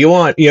 what do you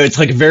want? It's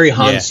like a very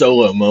Han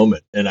Solo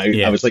moment. And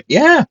I was like,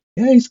 yeah,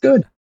 he's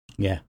good.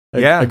 Yeah.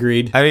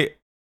 Agreed. I mean,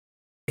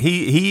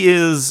 he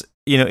is,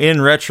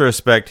 in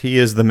retrospect, he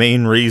is the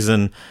main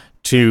reason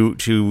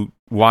to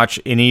watch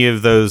any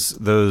of those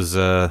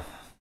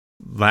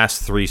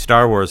last 3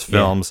 Star Wars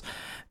films.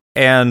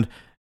 And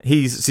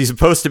he's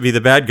supposed to be the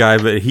bad guy,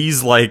 but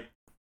he's like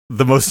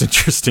the most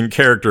interesting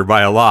character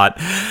by a lot.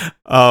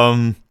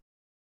 What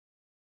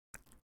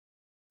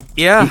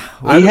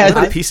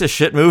a piece of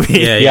shit movie.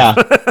 Yeah.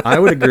 I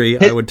would agree.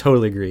 I would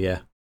totally agree. Yeah.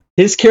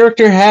 His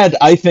character had,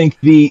 I think,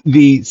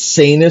 the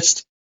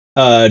sanest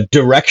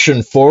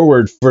direction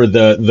forward for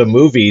the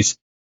movies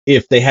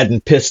if they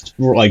hadn't pissed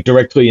like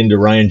directly into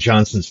Rian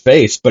Johnson's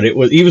face. But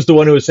he was the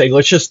one who was saying,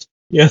 let's just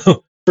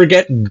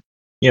forget.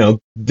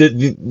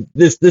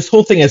 This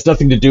whole thing has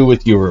nothing to do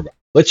with you.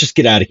 Let's just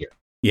get out of here.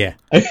 Yeah.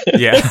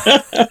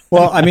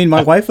 Well, I mean,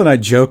 my wife and I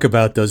joke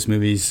about those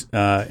movies,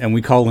 and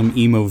we call them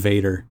Emo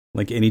Vader.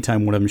 Like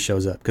anytime one of them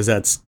shows up, because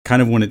that's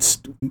kind of when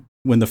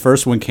the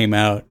first one came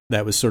out.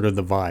 That was sort of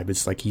the vibe.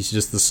 It's like he's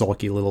just the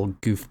sulky little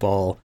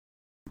goofball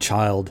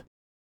child.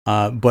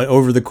 But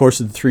over the course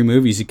of the 3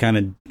 movies, he kind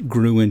of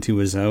grew into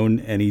his own,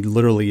 and he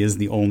literally is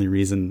the only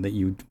reason that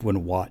you want to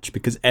watch,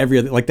 because every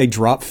other, like, they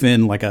drop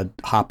Finn like a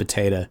hot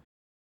potato.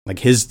 Like,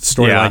 his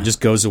storyline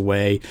just goes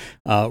away.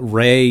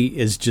 Rey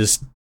is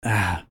just,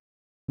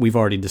 we've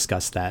already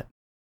discussed that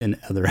in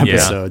other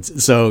episodes. Yeah.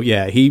 So,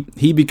 yeah,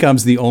 he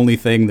becomes the only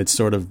thing that's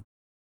sort of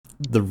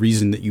the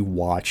reason that you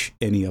watch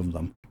any of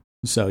them.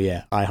 So,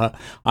 yeah, I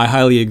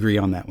highly agree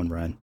on that one,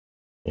 Brian.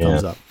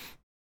 Thumbs up.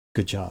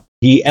 Good job.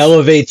 He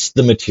elevates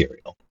the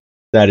material.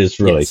 That is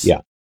really,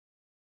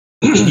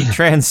 He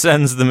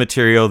transcends the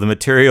material. The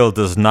material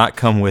does not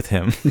come with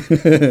him.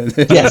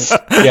 Yes.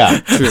 Yeah.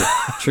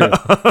 True.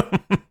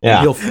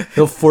 Yeah.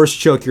 He'll force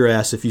choke your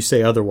ass if you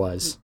say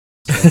otherwise.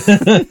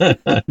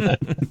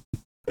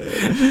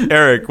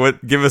 Eric,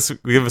 give us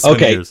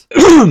okay. yours.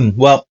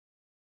 Well,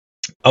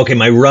 okay,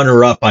 my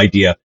runner-up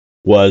idea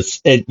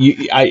was, yes,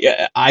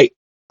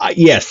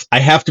 I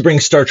have to bring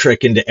Star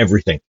Trek into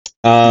everything.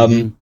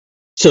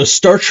 So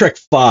Star Trek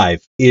V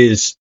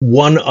is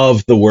one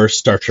of the worst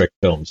Star Trek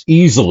films,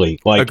 easily.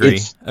 Like, agree.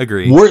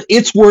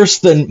 It's worse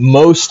than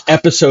most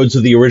episodes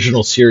of the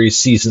original series,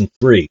 season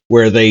 3,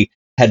 where they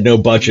had no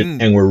budget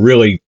and were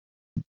really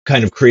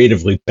kind of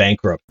creatively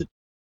bankrupted.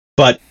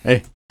 But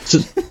so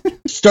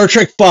Star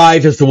Trek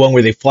V is the one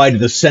where they fly to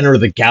the center of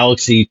the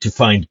galaxy to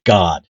find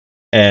God,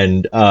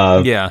 and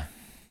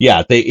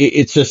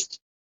it's just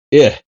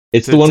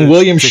It's the one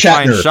William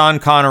Shatner. Sean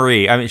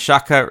Connery. I mean,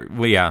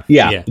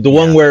 the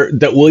one where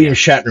that William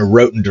Shatner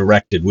wrote and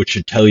directed, which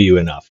should tell you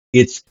enough.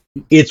 It's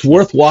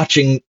worth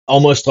watching,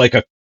 almost like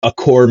a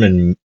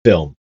Corman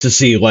film, to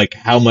see like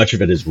how much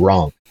of it is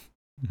wrong.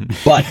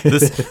 But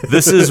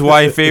this is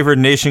why favored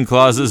nation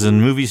clauses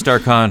in movie star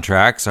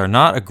contracts are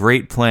not a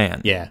great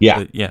plan. Yeah.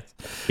 Okay.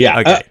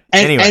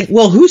 And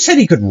who said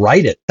he could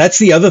write it? That's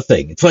the other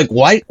thing. It's like,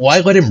 why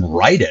let him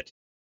write it?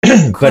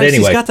 But anyway,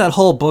 he's got that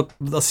whole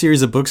a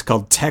series of books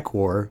called Tech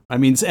War. I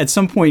mean, at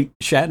some point,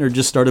 Shatner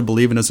just started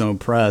believing his own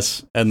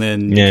press, and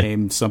then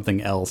became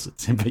something else.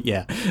 But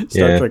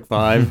Star Trek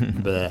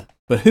V.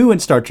 But who in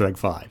Star Trek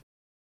V?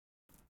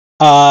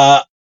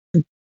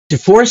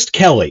 DeForest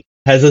Kelley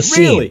has a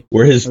scene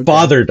where his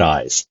father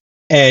dies,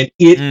 and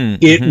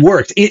it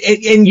works.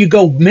 And you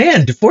go,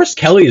 man, DeForest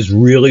Kelley is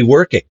really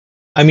working.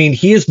 I mean,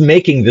 he is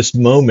making this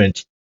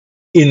moment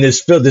in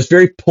this film, this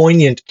very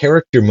poignant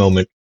character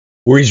moment,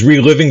 where he's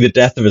reliving the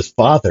death of his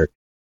father.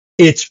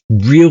 It's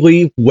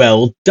really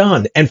well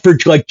done. And for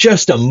like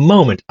just a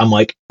moment, I'm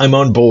like, I'm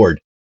on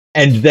board.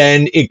 And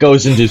then it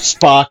goes into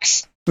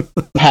Spock's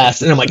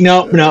past, and I'm like,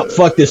 no,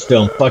 fuck this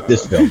film. But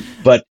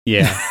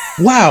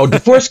wow,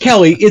 DeForest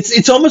Kelley,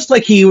 it's almost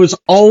like he was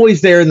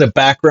always there in the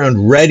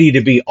background, ready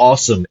to be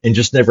awesome, and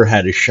just never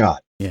had a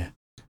shot. Yeah.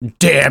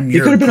 Damn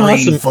your green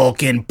awesome.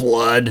 Vulcan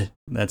blood.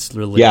 That's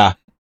really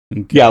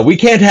Okay. Yeah, we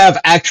can't have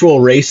actual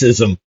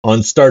racism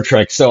on Star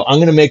Trek, so I'm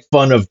going to make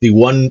fun of the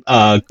one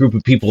group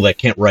of people that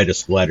can't write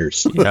us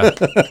letters. Yeah.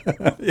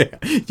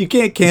 You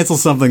can't cancel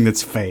something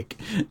that's fake.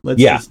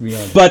 Let's just be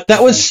honest. But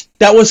that was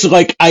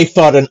like, I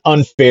thought, an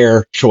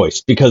unfair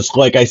choice, because,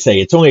 like I say,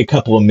 it's only a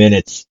couple of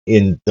minutes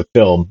in the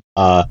film.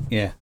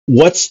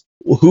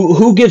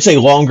 Who gives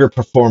a longer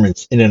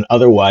performance in an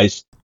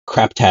otherwise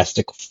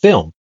craptastic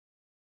film?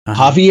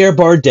 Javier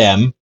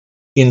Bardem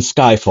in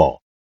Skyfall.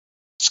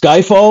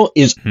 Skyfall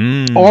is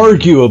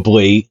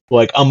arguably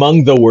like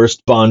among the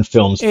worst Bond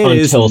films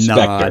until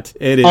Spectre.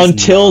 It is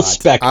until not.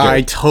 Spectre.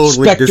 I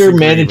totally Spectre disagree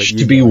managed with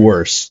to you be there.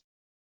 worse.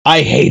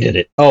 I hated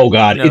it. Oh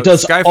God, No, it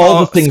does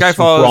all the things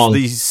Skyfall wrong.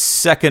 is the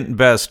second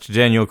best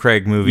Daniel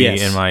Craig movie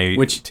in my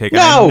take.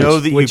 No! I know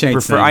that Which you ain't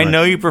prefer. saying I much.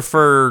 know you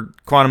prefer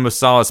Quantum of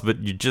Solace, but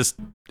you just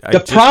The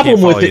problem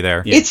can't with follow you it,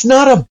 there. it's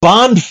not a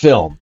Bond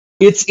film.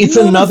 It's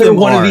None of another them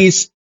one are. of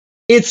these.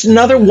 It's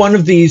another one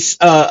of these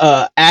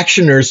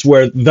actioners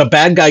where the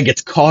bad guy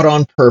gets caught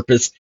on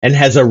purpose and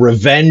has a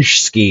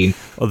revenge scheme.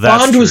 Well,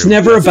 that's Bond was true.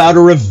 never about a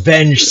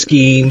revenge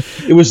scheme.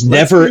 It was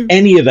never do-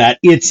 any of that.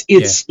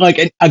 It's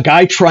like a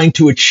guy trying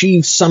to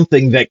achieve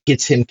something that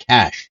gets him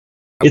cash.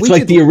 It's We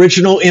like could- the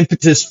original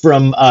impetus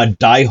from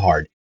Die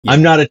Hard. Yeah.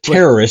 I'm not a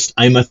terrorist.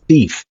 I'm a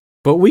thief.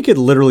 But we could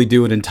literally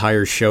do an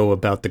entire show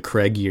about the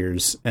Craig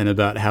years and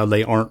about how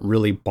they aren't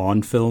really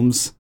Bond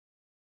films.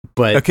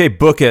 But Okay,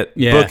 book it,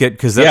 Yeah.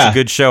 because that's Yeah. a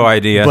good show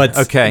idea. but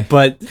okay,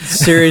 but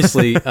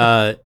seriously,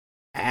 out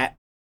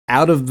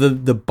of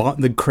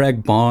the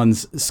Craig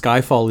Bonds,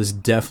 Skyfall is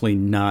definitely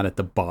not at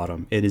the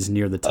bottom. It is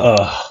near the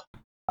top.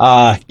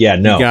 Yeah,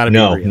 You gotta be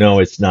real. no,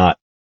 it's not.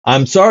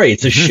 I'm sorry.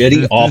 It's a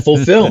shitty, awful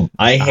film.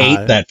 I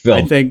hate that film.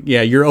 I think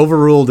you're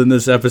overruled in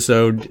this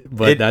episode,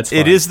 but that's fine.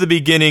 it is the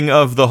beginning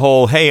of the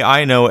whole. Hey,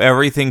 I know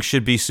everything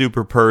should be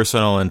super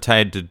personal and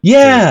tied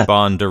to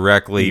Bond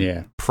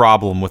directly.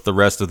 Problem with the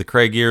rest of the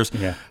Craig years.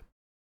 Yeah.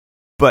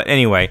 But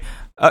anyway,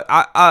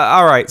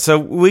 all right. So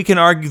we can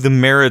argue the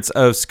merits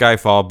of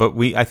Skyfall, but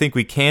I think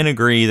we can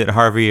agree that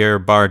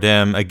Javier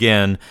Bardem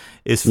again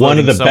is One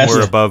of floating the somewhere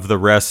best- above the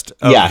rest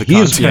of the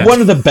he's content.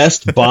 one of the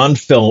best Bond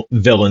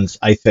villains,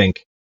 I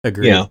think.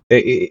 Agreed. You know,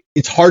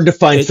 it's hard to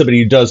find somebody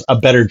who does a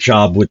better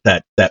job with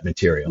that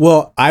material.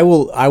 Well, I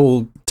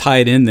will tie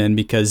it in then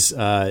because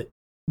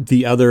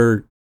the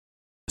other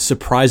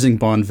surprising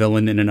Bond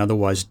villain in an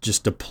otherwise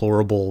just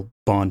deplorable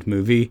Bond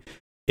movie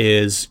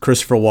is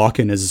Christopher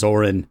Walken as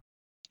Zorin.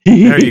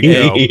 There you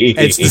go.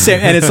 It's the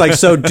same, and it's like,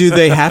 so do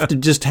they have to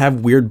just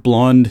have weird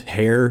blonde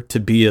hair to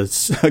be a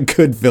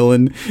good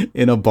villain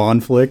in a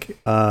Bond flick?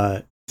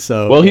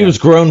 Well, he was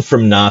grown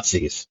from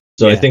Nazis,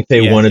 so I think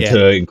they wanted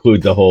to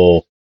include the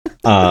whole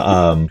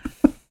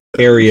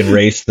Aryan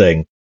race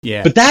thing.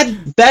 Yeah, but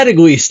that at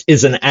least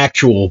is an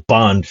actual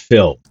Bond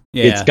film.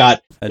 Yeah, it's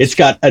got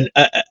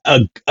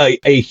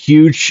a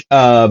huge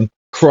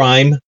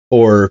crime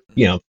or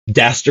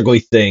dastardly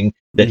thing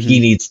that he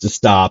needs to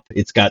stop.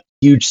 It's got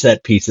huge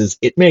set pieces.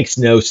 It makes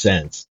no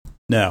sense.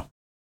 No,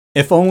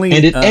 if only,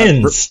 and it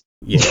ends.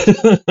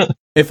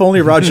 If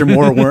only Roger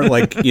Moore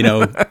weren't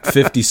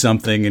 50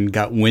 something and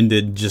got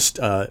winded just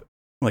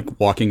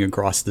walking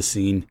across the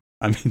scene.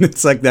 I mean,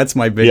 it's like that's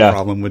my big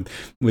problem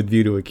with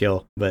View to a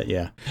Kill. But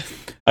yeah,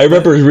 I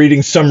remember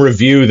reading some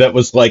review that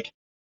was like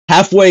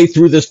halfway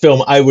through this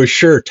film, I was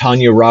sure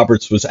Tanya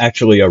Roberts was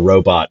actually a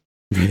robot.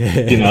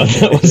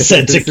 That was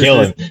sent to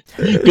kill him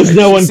because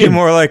no one seemed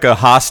more like a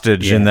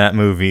hostage in that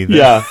movie.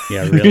 Really.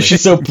 Because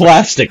she's so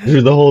plastic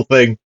through the whole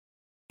thing.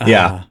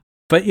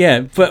 But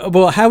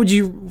how would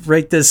you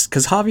rate this?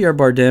 Because Javier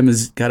Bardem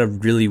has got a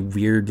really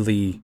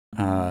weirdly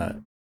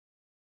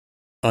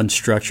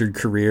unstructured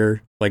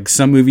career. Like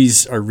some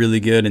movies are really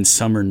good and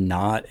some are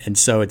not, and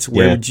so it's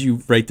where would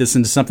you rate this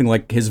into something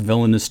like his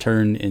villainous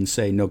turn in,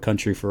 say, No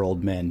Country for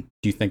Old Men?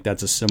 Do you think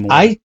that's a similar?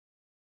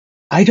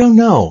 I don't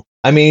know.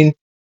 I mean,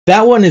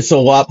 that one is a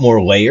lot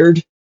more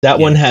layered. That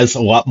one has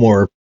a lot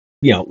more,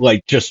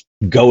 just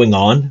going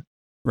on.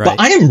 Right. But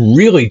I am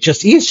really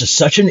he is just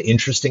such an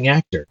interesting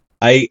actor.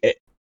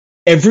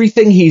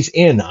 Everything he's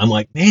in, I'm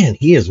like, man,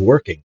 he is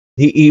working.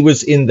 He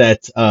was in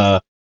that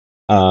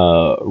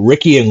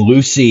Ricky and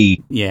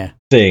Lucy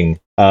thing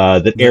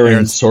that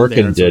Aaron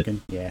Sorkin did.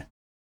 Yeah.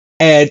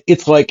 And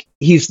it's like,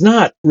 he's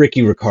not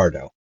Ricky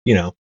Ricardo.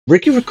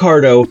 Ricky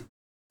Ricardo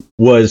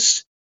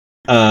was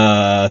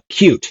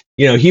cute.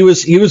 He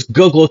was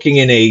good looking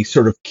in a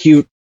sort of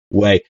cute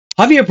way.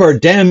 Javier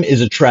Bardem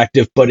is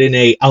attractive, but in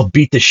a I'll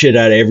beat the shit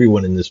out of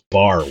everyone in this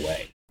bar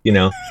way.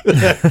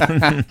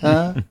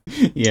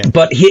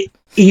 But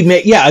he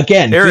may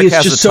again. Eric he's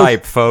has just a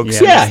type, folks.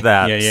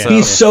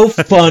 He's so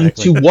fun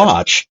to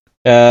watch.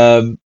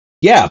 But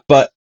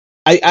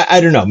I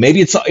don't know.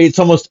 Maybe it's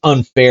almost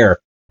unfair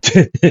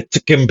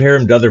to compare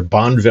him to other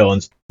Bond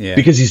villains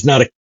because he's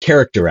not a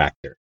character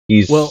actor.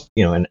 He's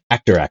an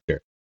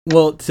actor.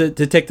 Well, to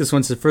take this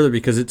one step further,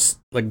 because it's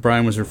like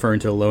Brian was referring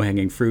to a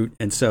low-hanging fruit,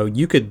 and so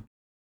you could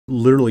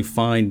literally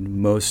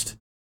find most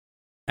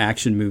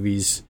action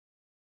movies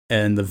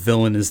and the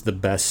villain is the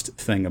best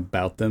thing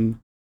about them.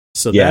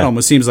 So that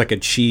almost seems like a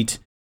cheat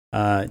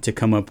to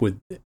come up with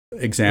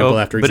example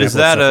after example.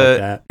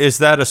 But is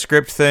that a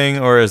script thing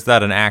or is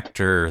that an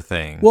actor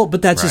thing? Well,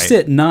 but that's just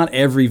it. Not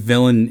every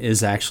villain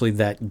is actually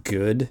that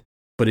good,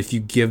 but if you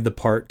give the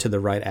part to the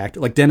right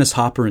actor, like Dennis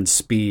Hopper in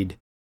Speed,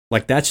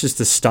 like that's just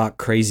a stock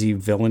crazy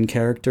villain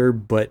character,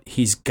 but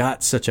he's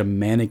got such a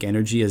manic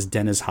energy as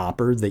Dennis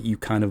Hopper that you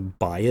kind of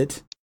buy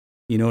it.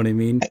 You know what I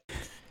mean?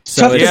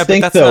 So but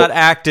that's not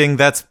acting.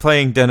 That's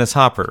playing Dennis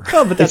Hopper.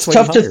 Oh, but that's it's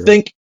tough to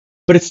think.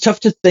 but it's tough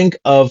to think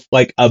of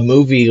like a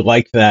movie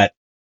like that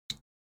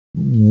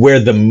where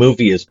the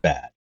movie is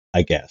bad.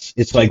 I guess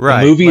it's like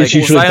the movie is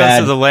usually Silence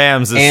bad. of the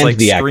Lambs is like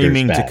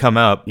screaming to come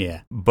up.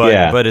 Yeah,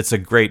 but it's a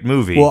great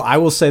movie. Well, I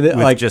will say that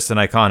with like just an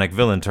iconic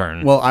villain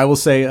turn. Well, I will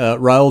say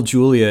Raul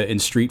Julia in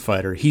Street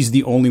Fighter. He's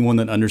the only one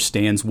that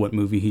understands what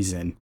movie he's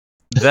in.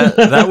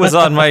 That was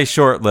on my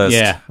short list.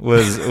 Yeah,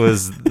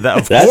 was that?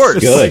 Of That's course,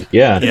 good.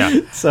 Yeah,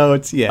 yeah. So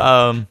it's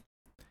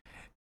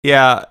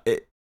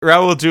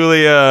Raul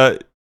Julia.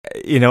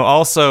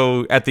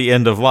 Also at the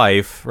end of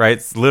life, right?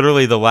 It's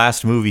literally the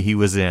last movie he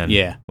was in.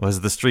 Yeah,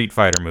 was the Street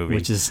Fighter movie,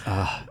 which is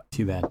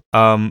too bad.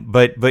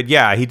 But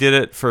yeah, he did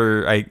it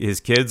for his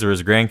kids or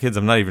his grandkids.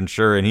 I'm not even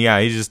sure. And he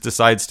just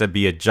decides to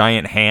be a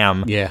giant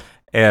ham. Yeah,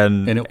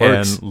 and it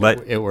works. And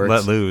let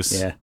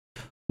loose. Yeah.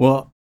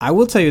 Well, I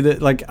will tell you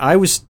that like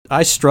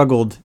I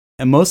struggled,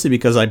 and mostly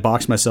because I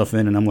boxed myself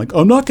in, and I'm like,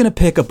 I'm not going to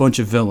pick a bunch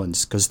of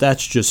villains because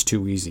that's just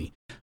too easy.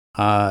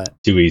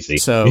 Too easy.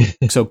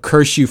 So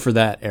curse you for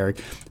that,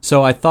 Eric.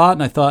 So I thought,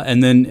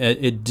 and then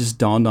it just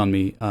dawned on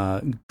me,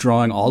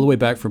 drawing all the way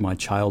back from my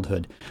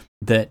childhood,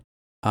 that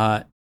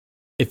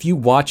if you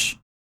watch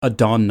a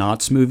Don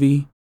Knotts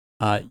movie,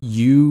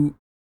 you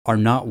are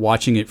not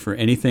watching it for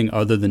anything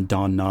other than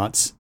Don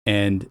Knotts,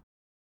 and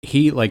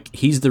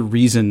he's the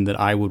reason that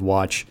I would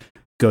watch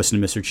Ghost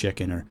and Mr.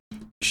 Chicken or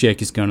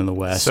Shake His Gun in the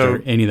West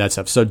or any of that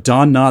stuff. So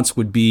Don Knotts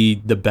would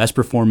be the best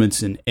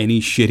performance in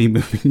any shitty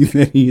movie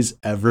that he's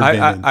ever been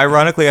in.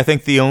 Ironically, I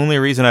think the only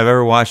reason I've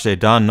ever watched a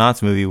Don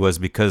Knotts movie was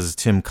because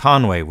Tim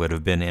Conway would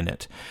have been in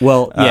it.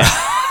 Well, yeah.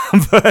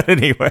 But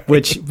anyway.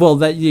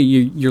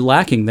 You're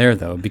lacking there,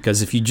 though,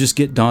 because if you just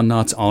get Don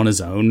Knotts on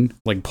his own,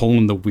 like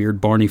pulling the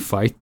weird Barney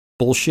Fife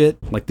bullshit,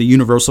 like the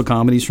Universal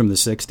comedies from the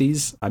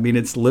 60s, I mean,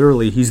 it's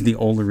literally, he's the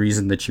only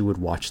reason that you would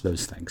watch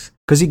those things.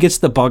 Because he gets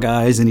the bug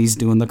eyes and he's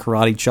doing the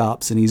karate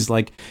chops and he's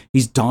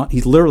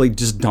literally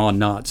just Don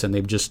Knotts, and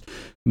they've just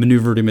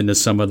maneuvered him into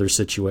some other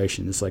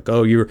situation. It's like,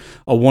 oh, you're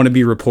a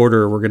wannabe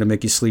reporter, we're going to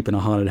make you sleep in a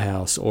haunted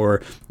house.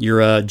 Or you're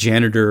a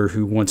janitor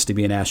who wants to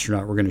be an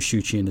astronaut, we're going to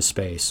shoot you into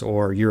space.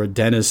 Or you're a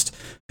dentist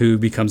who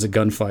becomes a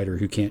gunfighter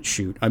who can't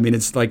shoot. I mean,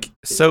 it's like,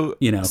 So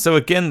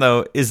again,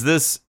 though,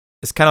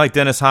 it's kind of like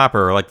Dennis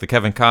Hopper or like the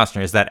Kevin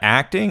Costner. Is that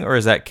acting or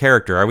is that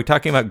character? Are we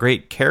talking about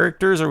great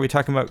characters? Or are we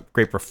talking about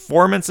great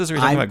performances? Or are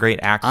we talking about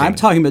great acting? I'm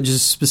talking about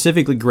just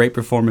specifically great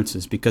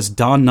performances, because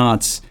Don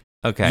Knotts,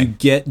 you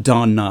get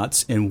Don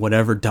Knotts in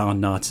whatever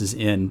Don Knotts is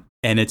in,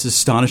 and it's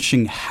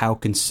astonishing how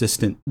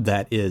consistent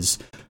that is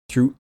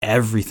through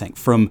everything,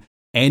 from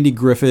Andy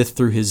Griffith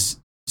through his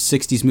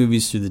 60s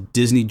movies, through the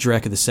Disney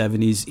Drek of the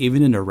 70s,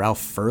 even into Ralph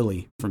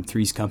Furley from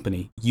Three's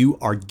Company. You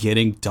are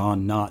getting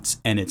Don Knotts,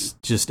 and it's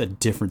just a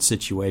different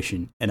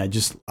situation. And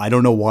I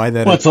don't know why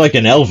that. Well, it's like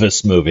an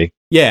Elvis movie.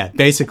 Yeah,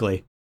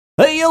 basically.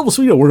 Hey, Elvis,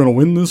 we're going to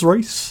win this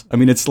race. I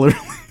mean, it's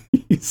literally,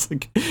 it's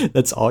like,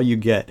 that's all you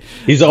get.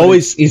 He's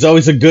always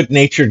a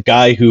good-natured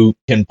guy who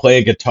can play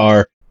a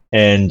guitar,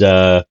 and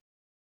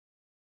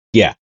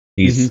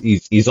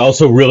he's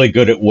also really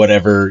good at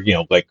whatever,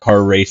 like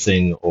car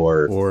racing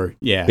or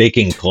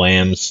baking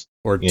clams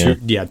or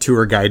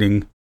tour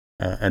guiding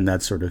and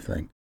that sort of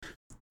thing.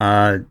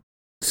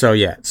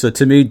 So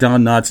to me,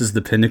 Don Knotts is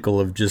the pinnacle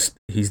of just,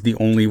 he's the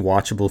only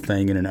watchable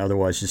thing in an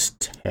otherwise just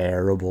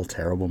terrible,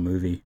 terrible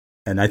movie.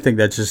 And I think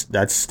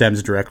that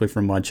stems directly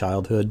from my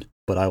childhood,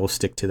 but I will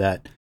stick to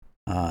that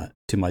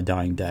to my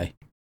dying day.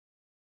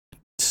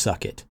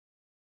 Suck it.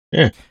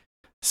 Yeah.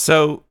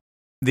 So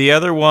the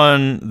other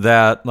one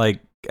that, like,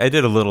 I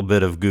did a little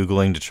bit of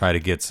Googling to try to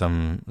get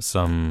some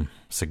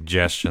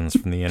suggestions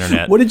from the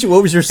internet. What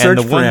was your search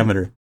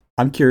parameter?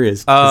 I'm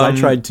curious, because I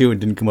tried too and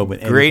didn't come up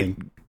with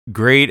anything.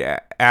 Great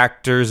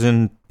actors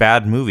in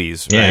bad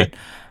movies, right?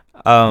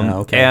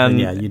 Okay. And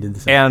you did the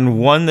same. And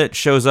one that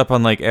shows up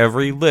on like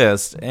every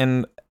list,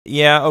 and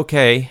I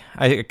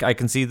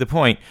can see the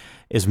point,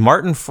 is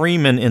Martin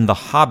Freeman in the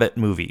Hobbit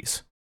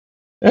movies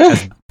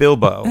as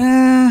Bilbo.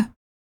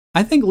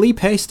 I think Lee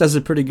Pace does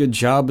a pretty good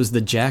job as the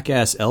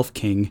jackass Elf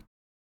King.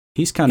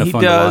 He's kind of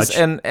fun to watch.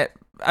 And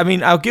I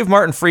mean, I'll give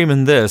Martin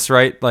Freeman this,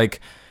 right? Like,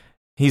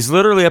 he's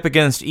literally up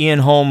against Ian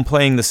Holm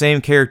playing the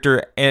same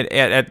character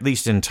at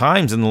least in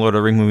times in the Lord of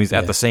the Rings movies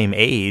at the same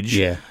age.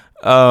 Yeah.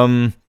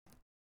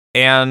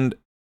 And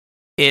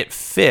it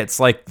fits.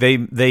 Like, they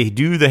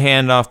do the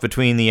handoff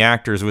between the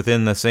actors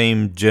within the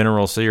same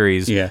general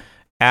series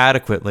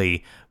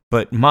adequately.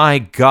 But my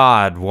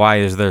God, why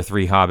is there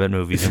 3 Hobbit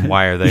movies, and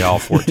why are they all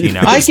 14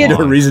 hours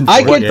long?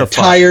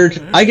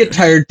 I get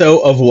tired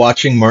though of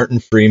watching Martin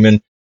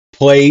Freeman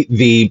play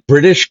the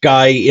British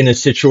guy in a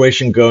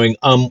situation going,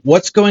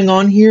 what's going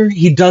on here?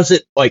 He does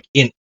it like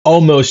in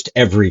almost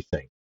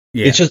everything.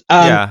 Yeah. It's just,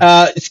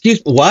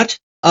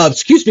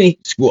 excuse me,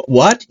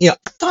 what? Yeah,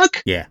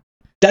 fuck. Yeah.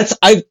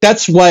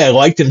 That's why I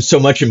liked him so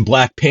much in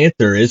Black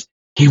Panther, is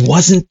he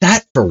wasn't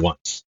that for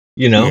once.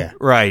 Yeah.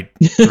 Right.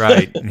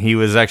 He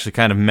was actually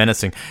kind of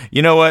menacing.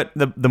 You know what?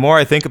 The more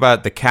I think about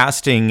it, the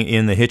casting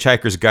in the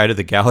Hitchhiker's Guide to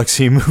the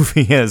Galaxy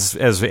movie has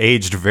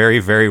aged very,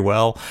 very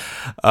well.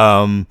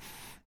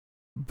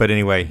 But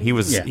anyway, he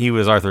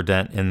was Arthur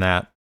Dent in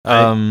that.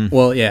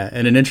 Well, yeah,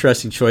 and an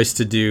interesting choice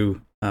to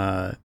do.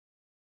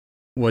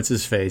 What's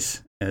his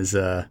face as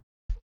oh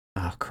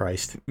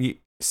Christ.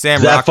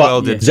 Sam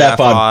Rockwell did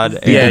Zaphod,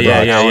 and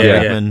Alan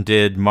Rickman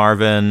did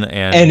Marvin,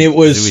 and it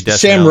was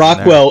Sam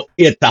Rockwell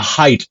at the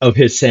height of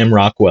his Sam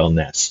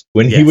Rockwell-ness,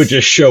 when he would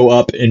just show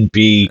up and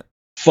be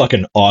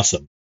fucking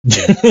awesome.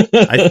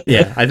 I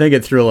think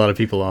it threw a lot of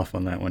people off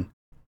on that one.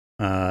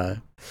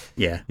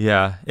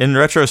 Yeah. In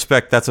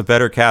retrospect, that's a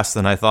better cast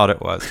than I thought it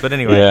was. But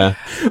anyway,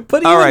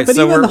 But all right.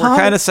 So we're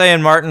kind of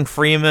saying Martin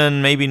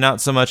Freeman, maybe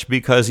not so much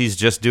because he's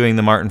just doing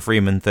the Martin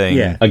Freeman thing.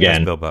 Yeah.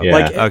 Again. Bilbo.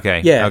 Yeah.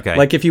 Okay.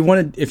 Like if you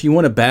want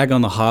to bag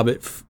on The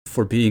Hobbit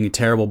for being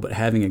terrible but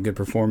having a good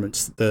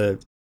performance, the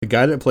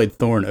guy that played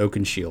Thorin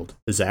Oakenshield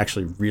is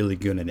actually really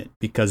good in it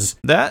because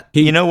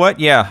you know what?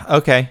 Yeah.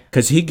 Okay.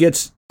 Because he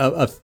gets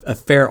a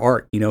fair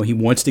arc. You know, he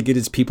wants to get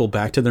his people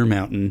back to their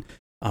mountain.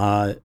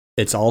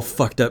 It's all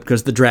fucked up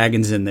because the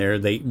dragon's in there.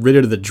 They rid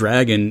of the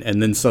dragon,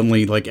 and then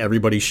suddenly, like,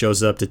 everybody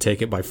shows up to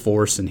take it by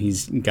force, and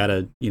he's got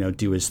to,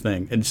 do his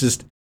thing. And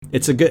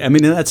it's a good. I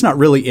mean, that's not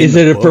really. Is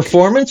it a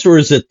performance or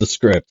is it the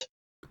script?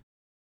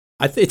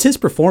 It's his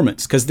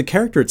performance because the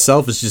character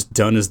itself is just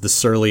done as the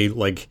surly,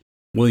 like,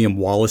 William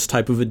Wallace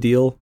type of a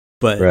deal.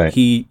 But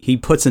he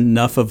puts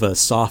enough of a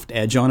soft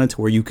edge on it to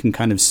where you can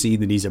kind of see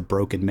that he's a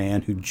broken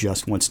man who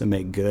just wants to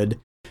make good.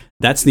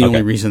 That's the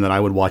only reason that I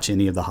would watch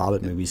any of the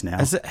Hobbit movies now.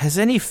 Has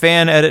any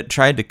fan edit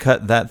tried to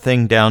cut that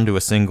thing down to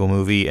a single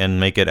movie and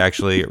make it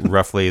actually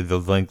roughly the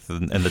length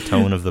and the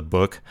tone of the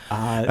book?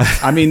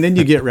 I mean, then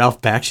you get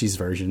Ralph Bakshi's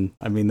version.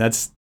 I mean,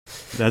 that's.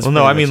 Well,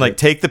 no, I mean, like,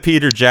 take the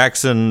Peter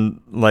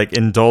Jackson, like,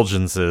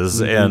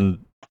 indulgences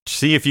and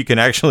see if you can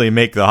actually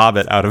make the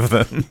Hobbit out of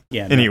them.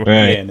 Yeah. No,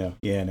 anyway. No.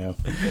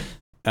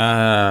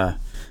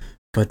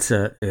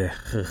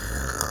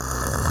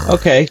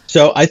 Okay,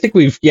 so I think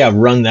we've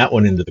run that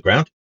one into the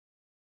ground.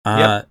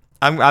 Yep.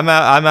 I'm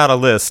out of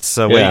list.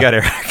 So what you got,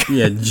 Eric?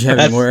 Yeah, did you have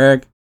any more,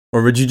 Eric?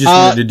 Or would you just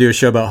want to do a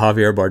show about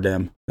Javier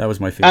Bardem? That was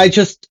my favorite.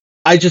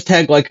 I just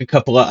had like a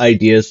couple of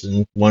ideas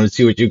and wanted to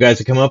see what you guys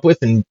had come up with,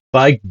 and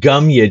by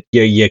gum, you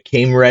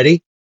came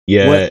ready.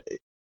 What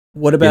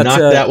about you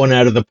knocked that one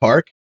out of the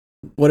park?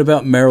 What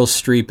about Meryl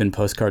Streep in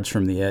Postcards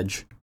from the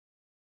Edge?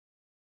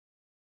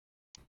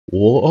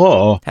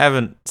 Whoa!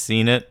 Haven't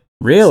seen it.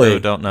 Really? So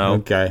don't know.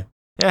 Okay.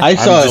 Yeah, I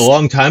saw it a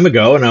long time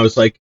ago, and I was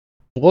like,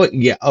 "What?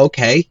 Yeah,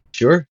 okay,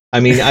 sure." I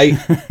mean, I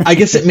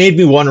guess it made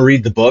me want to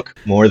read the book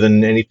more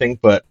than anything,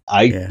 but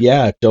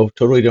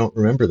totally don't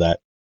remember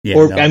that.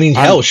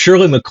 Yeah,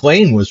 Shirley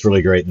MacLaine was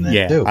really great in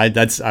that too.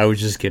 I was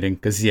just kidding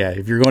because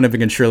if you're going up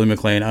against Shirley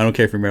MacLaine, I don't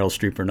care if you're Meryl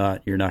Streep or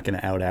not, you're not going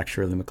to outact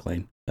Shirley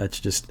MacLaine. That's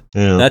just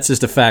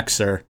a fact,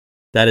 sir.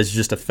 That is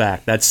just a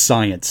fact. That's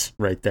science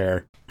right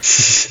there.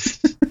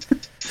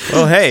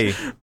 Well, hey.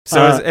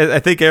 So I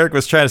think Eric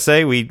was trying to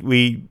say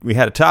we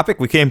had a topic.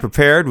 We came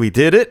prepared. We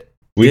did it.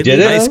 We did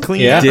it. Nice,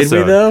 clean episode. Did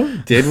we though?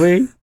 Did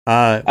we?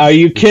 Are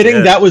you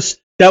kidding? That was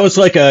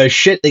like a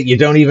shit that you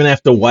don't even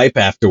have to wipe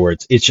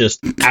afterwards. It's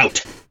just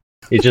out.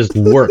 It just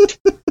worked.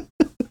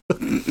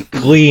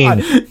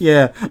 Clean.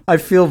 I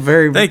feel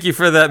very. Thank you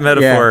for that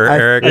metaphor,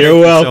 Eric. You're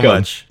welcome. So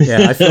much.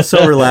 Yeah, I feel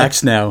so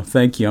relaxed now.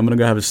 Thank you. I'm gonna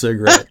go have a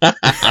cigarette.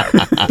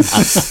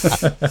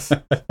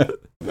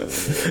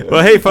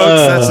 Well, hey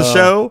folks, that's the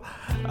show.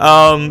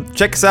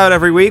 Check us out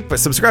every week, but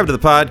subscribe to the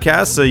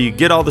podcast so you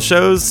get all the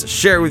shows.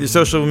 Share it with your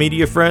social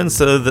media friends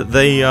so that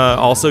they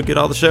also get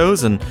all the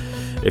shows. And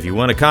if you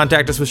want to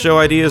contact us with show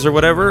ideas or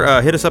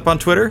whatever, hit us up on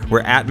Twitter. We're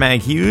at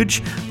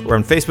MagHuge. We're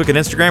on Facebook and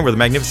Instagram. We're the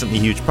Magnificently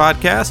Huge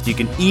Podcast. You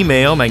can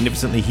email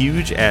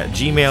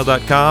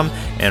magnificentlyhuge@gmail.com.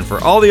 And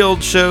for all the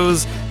old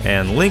shows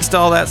and links to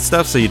all that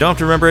stuff so you don't have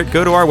to remember it,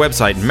 go to our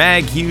website,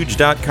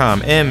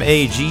 maghuge.com,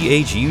 maghuge.com.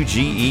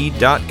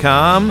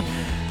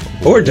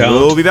 Or don't.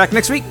 We'll be back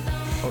next week.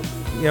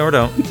 Yeah, or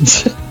don't.